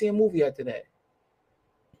go out and see a movie after that.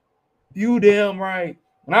 You damn right.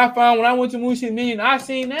 When I went to Movie Million, I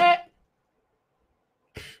seen that.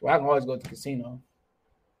 Well, I can always go to the casino.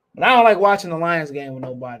 But I don't like watching the Lions game with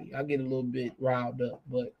nobody. I get a little bit riled up,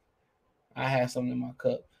 but I had something in my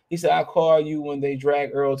cup. He said, I'll call you when they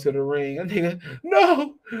drag Earl to the ring. I think,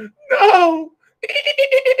 no.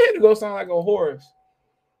 It goes sound like a horse.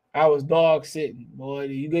 I was dog sitting. Boy,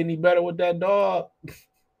 do you get any better with that dog?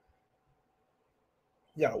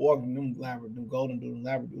 You gotta walk them golden doodle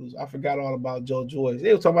Labradors. I forgot all about Joe Joyce.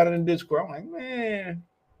 They were talking about it in Discord. I'm like, man,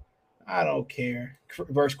 I don't care.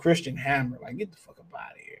 Versus Christian Hammer. Like, get the fuck up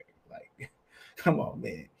out of here. Like, come on,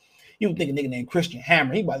 man. You think a nigga named Christian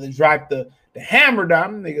Hammer, he about to drop the hammer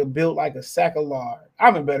down. Nigga built like a sack of lard.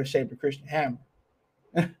 I'm in better shape than Christian Hammer.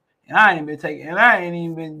 And I ain't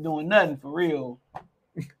even been doing nothing for real.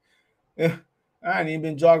 I ain't even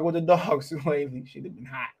been jogging with the dogs lately. Shit have been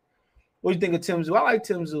hot. What do you think of Tim Zoo? I like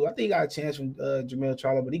Tim Zoo. I think he got a chance from Jamel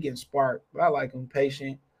Charlo, but he getting sparked. But I like him.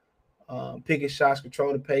 Patient, picking shots,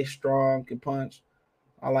 control the pace, strong, can punch.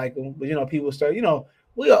 I like him. But, people start, a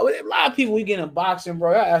lot of people we get in boxing,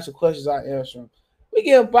 bro. I ask the questions, I answer them. We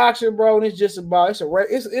get in boxing, bro, and it's just about, it's a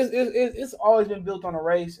race. It's always been built on a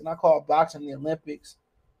race, and I call boxing the Olympics,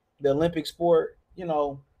 the Olympic sport. A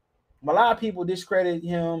lot of people discredit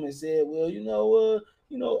him and said, well,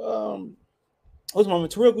 what's my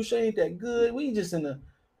Tariq Boucher ain't that good. We just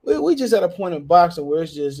at a point in boxing where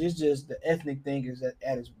it's just the ethnic thing is at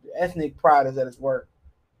its ethnic pride is at its work.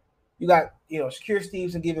 You got Shakur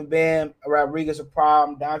Stevenson giving Bam Rodriguez a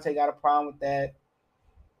problem. Dante got a problem with that.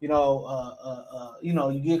 You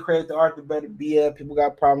get credit to Arthur Better BF. People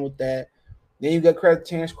got a problem with that. Then you got credit to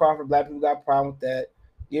Terrence Crawford. Black people got a problem with that.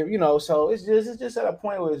 So it's just at a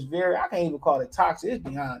point where it's I can't even call it toxic. It's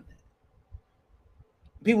beyond that.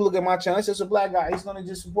 People look at my channel. It's just a black guy. He's gonna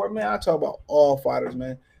just support me. I talk about all fighters,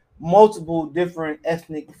 man. Multiple different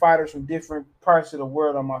ethnic fighters from different parts of the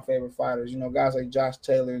world are my favorite fighters. Guys like Josh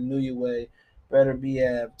Taylor, Nuyue, Better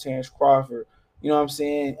BF, Terrence Crawford. You know what I'm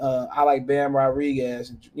saying? I like Bam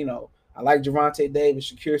Rodriguez. I like Gervonta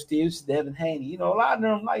Davis, Shakur Stevens, Devin Haney. A lot of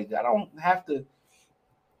them, like, I don't have to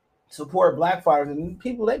support black fighters. And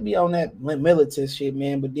people, they be on that militant shit,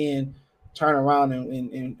 man, but then turn around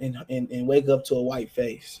and wake up to a white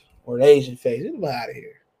face or an Asian face. Get out of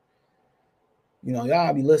here.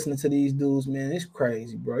 Y'all be listening to these dudes, man. It's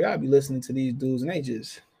crazy, bro. Y'all be listening to these dudes, and they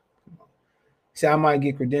just see. I might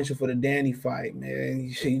get credential for the Danny fight,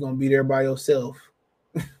 man. You gonna be there by yourself.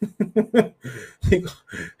 he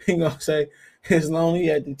gonna say it's lonely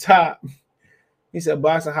at the top. He said,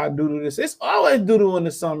 boxing hot doodle this. It's always doodle in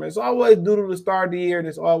the summer. It's always doodle to start the year, and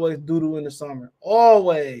it's always doodle in the summer.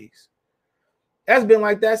 Always. That's been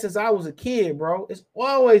like that since I was a kid, bro. It's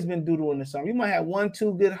always been doodle in the summer. You might have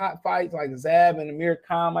 1-2 good hot fights like Zab and Amir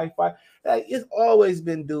Khan might fight. Like, it's always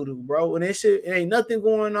been doodle, bro. And it ain't nothing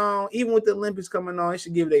going on. Even with the Olympics coming on, it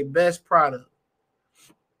should give their best product.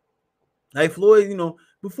 Like Floyd,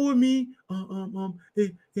 before me, I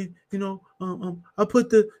put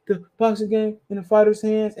the boxing game in the fighters'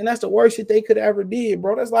 hands, and that's the worst shit they could ever did,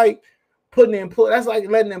 bro. That's like that's like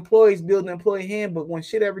letting employees build an employee handbook. When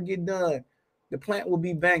shit ever get done, the plant will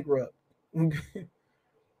be bankrupt.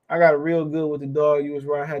 I got real good with the dog. You was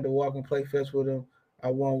right. I had to walk and play fest with him. I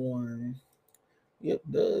won one. Yep,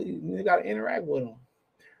 you got to interact with him.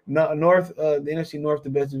 North, the NFC North, the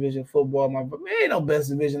best division football. Man, ain't no best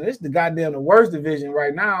division. It's the worst division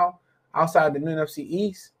right now outside the NFC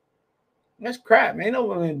East. That's crap, man.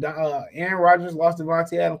 Aaron Rodgers lost to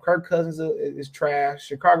Devontae Adams. Kirk Cousins is trash.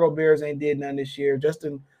 Chicago Bears ain't did nothing this year.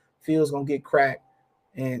 Justin Fields gonna get cracked.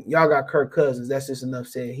 And y'all got Kirk Cousins. That's just enough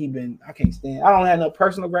said. I can't stand. I don't have no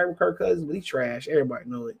personal gripe with Kirk Cousins, but he's trash. Everybody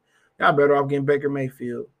know it. Y'all better off getting Baker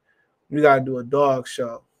Mayfield. We gotta do a dog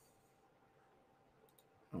show.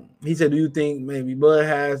 He said, do you think maybe Bud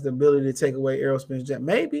has the ability to take away Errol Spence's jet?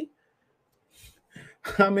 Maybe.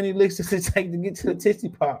 How many licks does it take to get to the Tootsie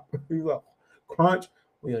Pop? He's like, crunch,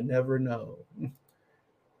 we'll never know. And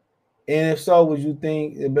if so, would you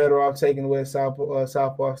think they're better off taking away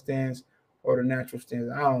southpaw stance or the natural stance?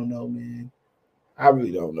 I don't know, man. I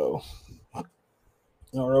really don't know.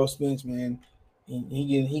 Errol Spence, man,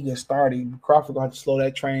 he gets started. Crawford gonna have to slow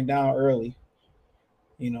that train down early.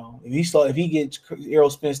 If he gets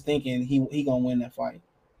Errol Spence thinking, he gonna win that fight.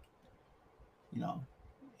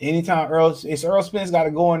 Anytime Errol Spence got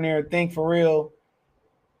to go in there and think for real,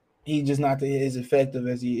 he's just not as effective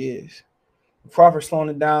as he is. Crawford slowing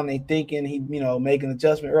it down, they thinking he making an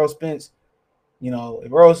adjustment. Errol Spence,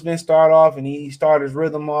 if Errol Spence start off and he start his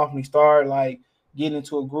rhythm off and he start like getting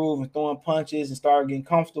into a groove and throwing punches and start getting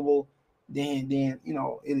comfortable, then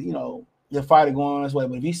the fight is going on his way.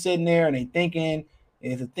 But if he's sitting there and they thinking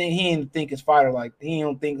And it's a thing. He ain't think his fighter like he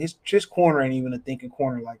don't think his corner ain't even a thinking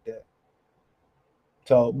corner like that.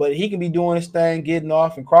 So, but he can be doing his thing, getting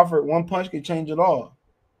off, and Crawford one punch could change it all.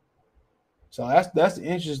 So that's the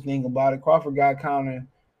interesting thing about it. Crawford got counter,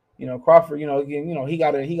 Crawford, he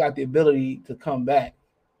got the ability to come back.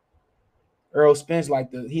 Errol Spence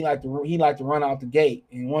like to run out the gate,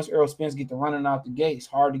 and once Errol Spence get to running out the gate, it's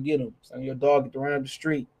hard to get him. So your dog get to run up the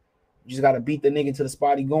street. You just got to beat the nigga to the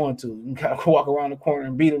spot he going to. You got to walk around the corner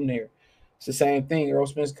and beat him there. It's the same thing. Errol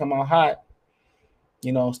Spence come out hot,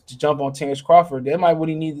 to jump on Terrence Crawford. That might what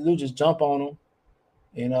he need to do, just jump on him,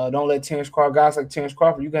 and don't let Terrence Crawford, guys like Terrence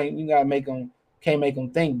Crawford, you gotta can't make him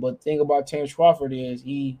think. But the thing about Terrence Crawford is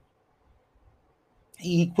he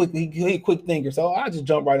quick thinker. So I just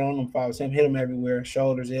jump right on him if I was him, hit him everywhere,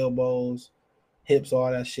 shoulders, elbows, hips,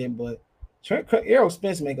 all that shit. But Errol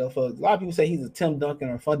Spence make a lot of people say he's a Tim Duncan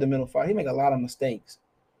or a fundamental fighter. He make a lot of mistakes.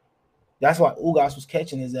 That's why Ugas was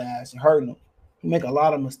catching his ass and hurting him. He make a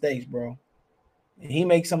lot of mistakes, bro. And he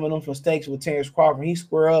makes some of them mistakes with Terrence Crawford. He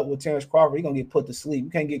square up with Terrence Crawford, he gonna get put to sleep.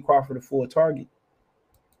 You can't get Crawford a full target.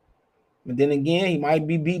 But then again, he might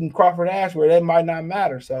be beating Crawford ass where that might not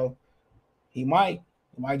matter. So he might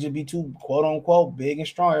just be too quote unquote big and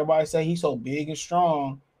strong. Everybody say he's so big and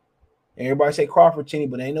strong. Everybody say Crawford chinny,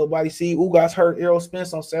 but ain't nobody see Ugas hurt Errol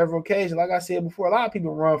Spence on several occasions. Like I said before, a lot of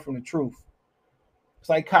people run from the truth. It's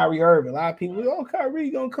like Kyrie Irving. A lot of people, Kyrie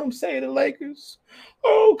gonna come save the Lakers.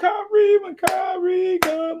 Oh, Kyrie, when Kyrie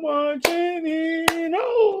come marching in.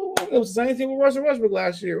 Oh, it was the same thing with Russell Westbrook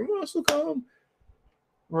last year. Russell come.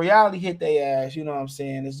 Reality hit their ass. You know what I'm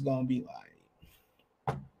saying? It's gonna be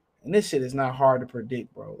like, and this shit is not hard to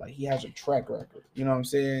predict, bro. Like he has a track record. You know what I'm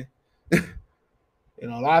saying? A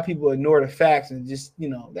lot of people ignore the facts and just, a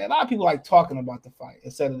lot of people like talking about the fight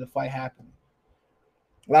instead of the fight happening.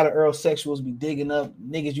 A lot of Earl sexuals be digging up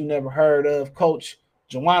niggas you never heard of. Coach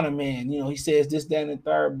Joanna Man, he says this, that, and the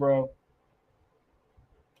third, bro.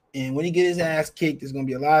 And when he get his ass kicked, there's gonna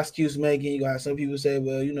be a lot of excuse making. You got some people say,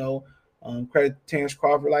 well, credit Terrence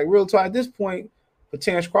Crawford. Like real talk at this point for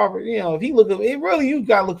Terrence Crawford, if he look at it, really you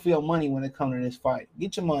gotta look for your money when it comes to this fight.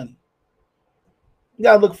 Get your money. You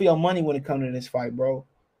gotta look for your money when it comes to this fight, bro.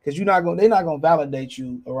 Because they're not gonna validate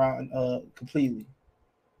you around completely.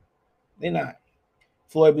 They're not.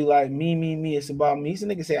 Floyd be like, me, it's about me. He's a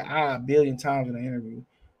nigga say a billion times in the interview.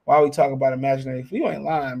 Why we talk about imaginary? You ain't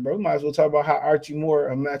lying, bro. We might as well talk about how Archie Moore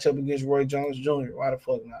a matchup against Roy Jones Jr. Why the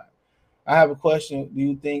fuck not? I have a question. Do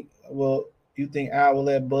you think Al will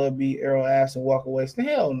let Bud beat Errol ass and walk away?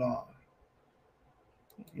 Hell no.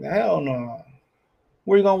 Hell no.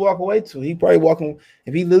 Where you gonna walk away to? He probably walking.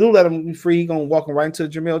 If he little let him be free, he gonna walk him right into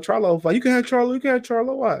Jamel Charlo fight. You can have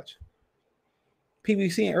Charlo. Watch.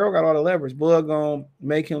 PBC and Earl got all the leverage. Bud gonna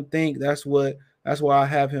make him think. That's why I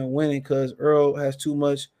have him winning, because Earl has too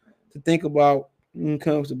much to think about when it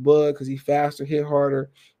comes to Bud, because he's faster, hit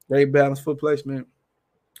harder, great balance, foot placement.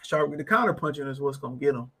 Sharp, the counter punching is what's gonna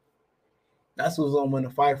get him. That's what's gonna win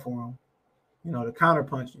the fight for him. The counter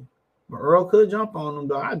punching. But Earl could jump on him,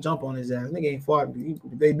 though. I'd jump on his ass. Nigga ain't fought.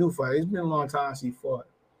 They do fight. It's been a long time since he fought.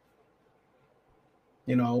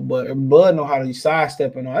 But Bud know how to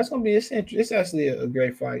sidestep and all. That's gonna be it's actually a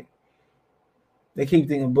great fight. They keep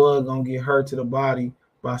thinking Bud gonna get hurt to the body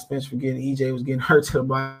by Spence, forgetting EJ was getting hurt to the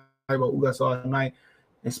body by Ugas all night.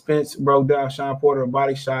 And Spence broke down Sean Porter with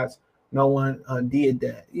body shots. No one did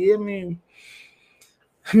that. Yeah,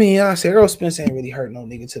 I say Earl Spence ain't really hurt no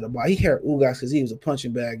nigga to the body. He hurt Ugas because he was a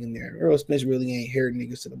punching bag in there. Earl Spence really ain't hurt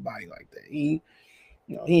niggas to the body like that. He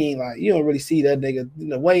ain't like, you don't really see that nigga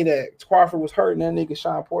the way that Crawford was hurting that nigga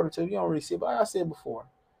Sean Porter too. You don't really see it, but like I said before,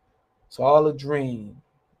 it's all a dream.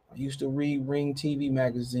 I used to read Ring TV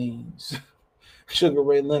magazines. Sugar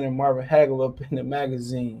Ray Leonard, Marvin Hagler up in the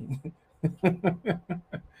magazine.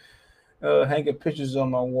 Hanging pictures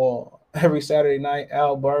on my wall. Every Saturday night,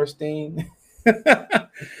 Al Bernstein.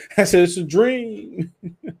 I said, it's a dream.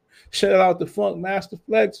 Shout out to Funk Master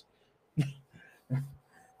Flex.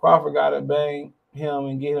 Crawford got to bang him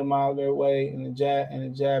and get him out of their way and the jab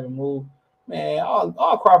and move. Man,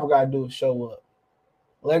 all Crawford got to do is show up.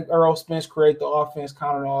 Let Errol Spence create the offense,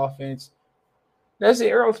 counter the offense. That's it.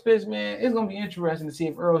 Errol Spence, man, it's going to be interesting to see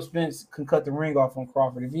if Errol Spence can cut the ring off on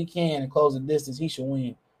Crawford. If he can and close the distance, he should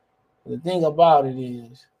win. But the thing about it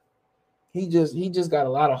is, he just got a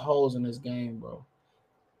lot of holes in this game, bro.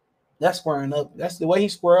 That's squaring up. That's the way he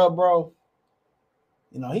square up, bro.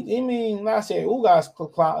 I said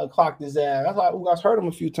Ugas clocked his ass. That's why Ugas hurt him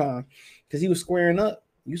a few times, because he was squaring up.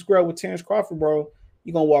 You square up with Terrence Crawford, bro,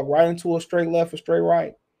 you're going to walk right into a straight left or straight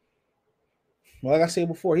right. Well, like I said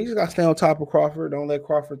before, he just got to stay on top of Crawford. Don't let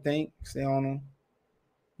Crawford think. Stay on him.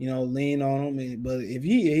 lean on him. But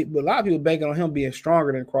but a lot of people banking on him being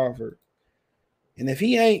stronger than Crawford. And if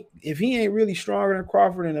he ain't really stronger than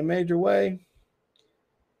Crawford in a major way,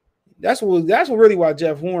 that's really why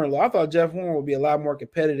Jeff Horn. I thought Jeff Horn would be a lot more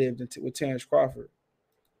competitive with Terrence Crawford.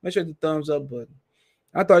 Make sure the thumbs up button.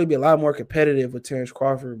 I thought he'd be a lot more competitive with Terrence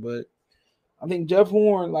Crawford, but I think Jeff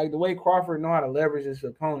Horn, like the way Crawford know how to leverage his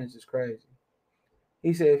opponents, is crazy.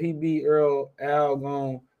 He said if he beat Earl, Al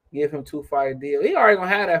gonna give him 2-fight deal. He already gonna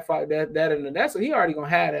have that fight. He already gonna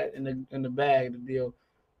have that in the bag. The deal.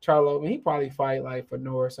 Charlo, he probably fight like for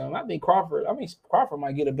no or something. I think Crawford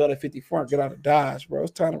might get a belt at 54 and get out of Dodge, bro.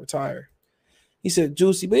 It's time to retire. He said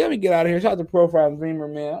juicy, but let me get out of here. Shout out to Profile Dreamer,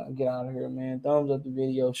 man. I'll get out of here, man. Thumbs up the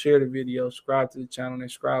video, share the video, subscribe to the channel, and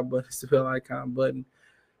subscribe button, the bell icon button.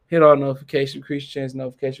 Hit all notifications, increase chance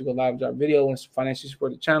notification. Go live drop video and financially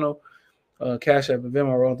support the channel. Cash App and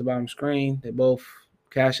Venmo roll at the bottom screen. They both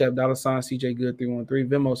Cash App $CJ Good 313,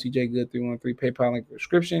 Venmo CJ Good 313, PayPal link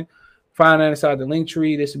description. Find that inside the link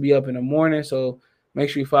tree. This will be up in the morning, so make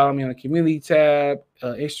sure you follow me on the community tab,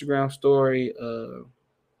 Instagram story,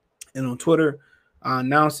 and on Twitter. I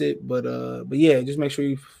announce it, but yeah, just make sure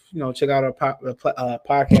you check out our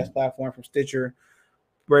podcast platform from Stitcher,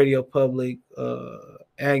 Radio Public,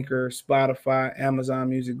 Anchor, Spotify, Amazon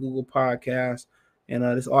Music, Google Podcasts, and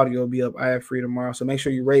this audio will be up IF free tomorrow. So make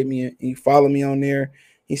sure you rate me and you follow me on there.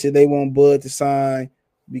 He said they want Bud to sign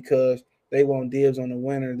because they want dibs on the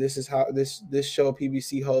winner. This is how this show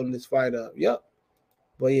PBC holding this fight up. Yep.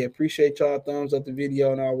 But yeah, appreciate y'all. Thumbs up the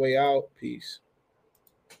video on our way out. Peace.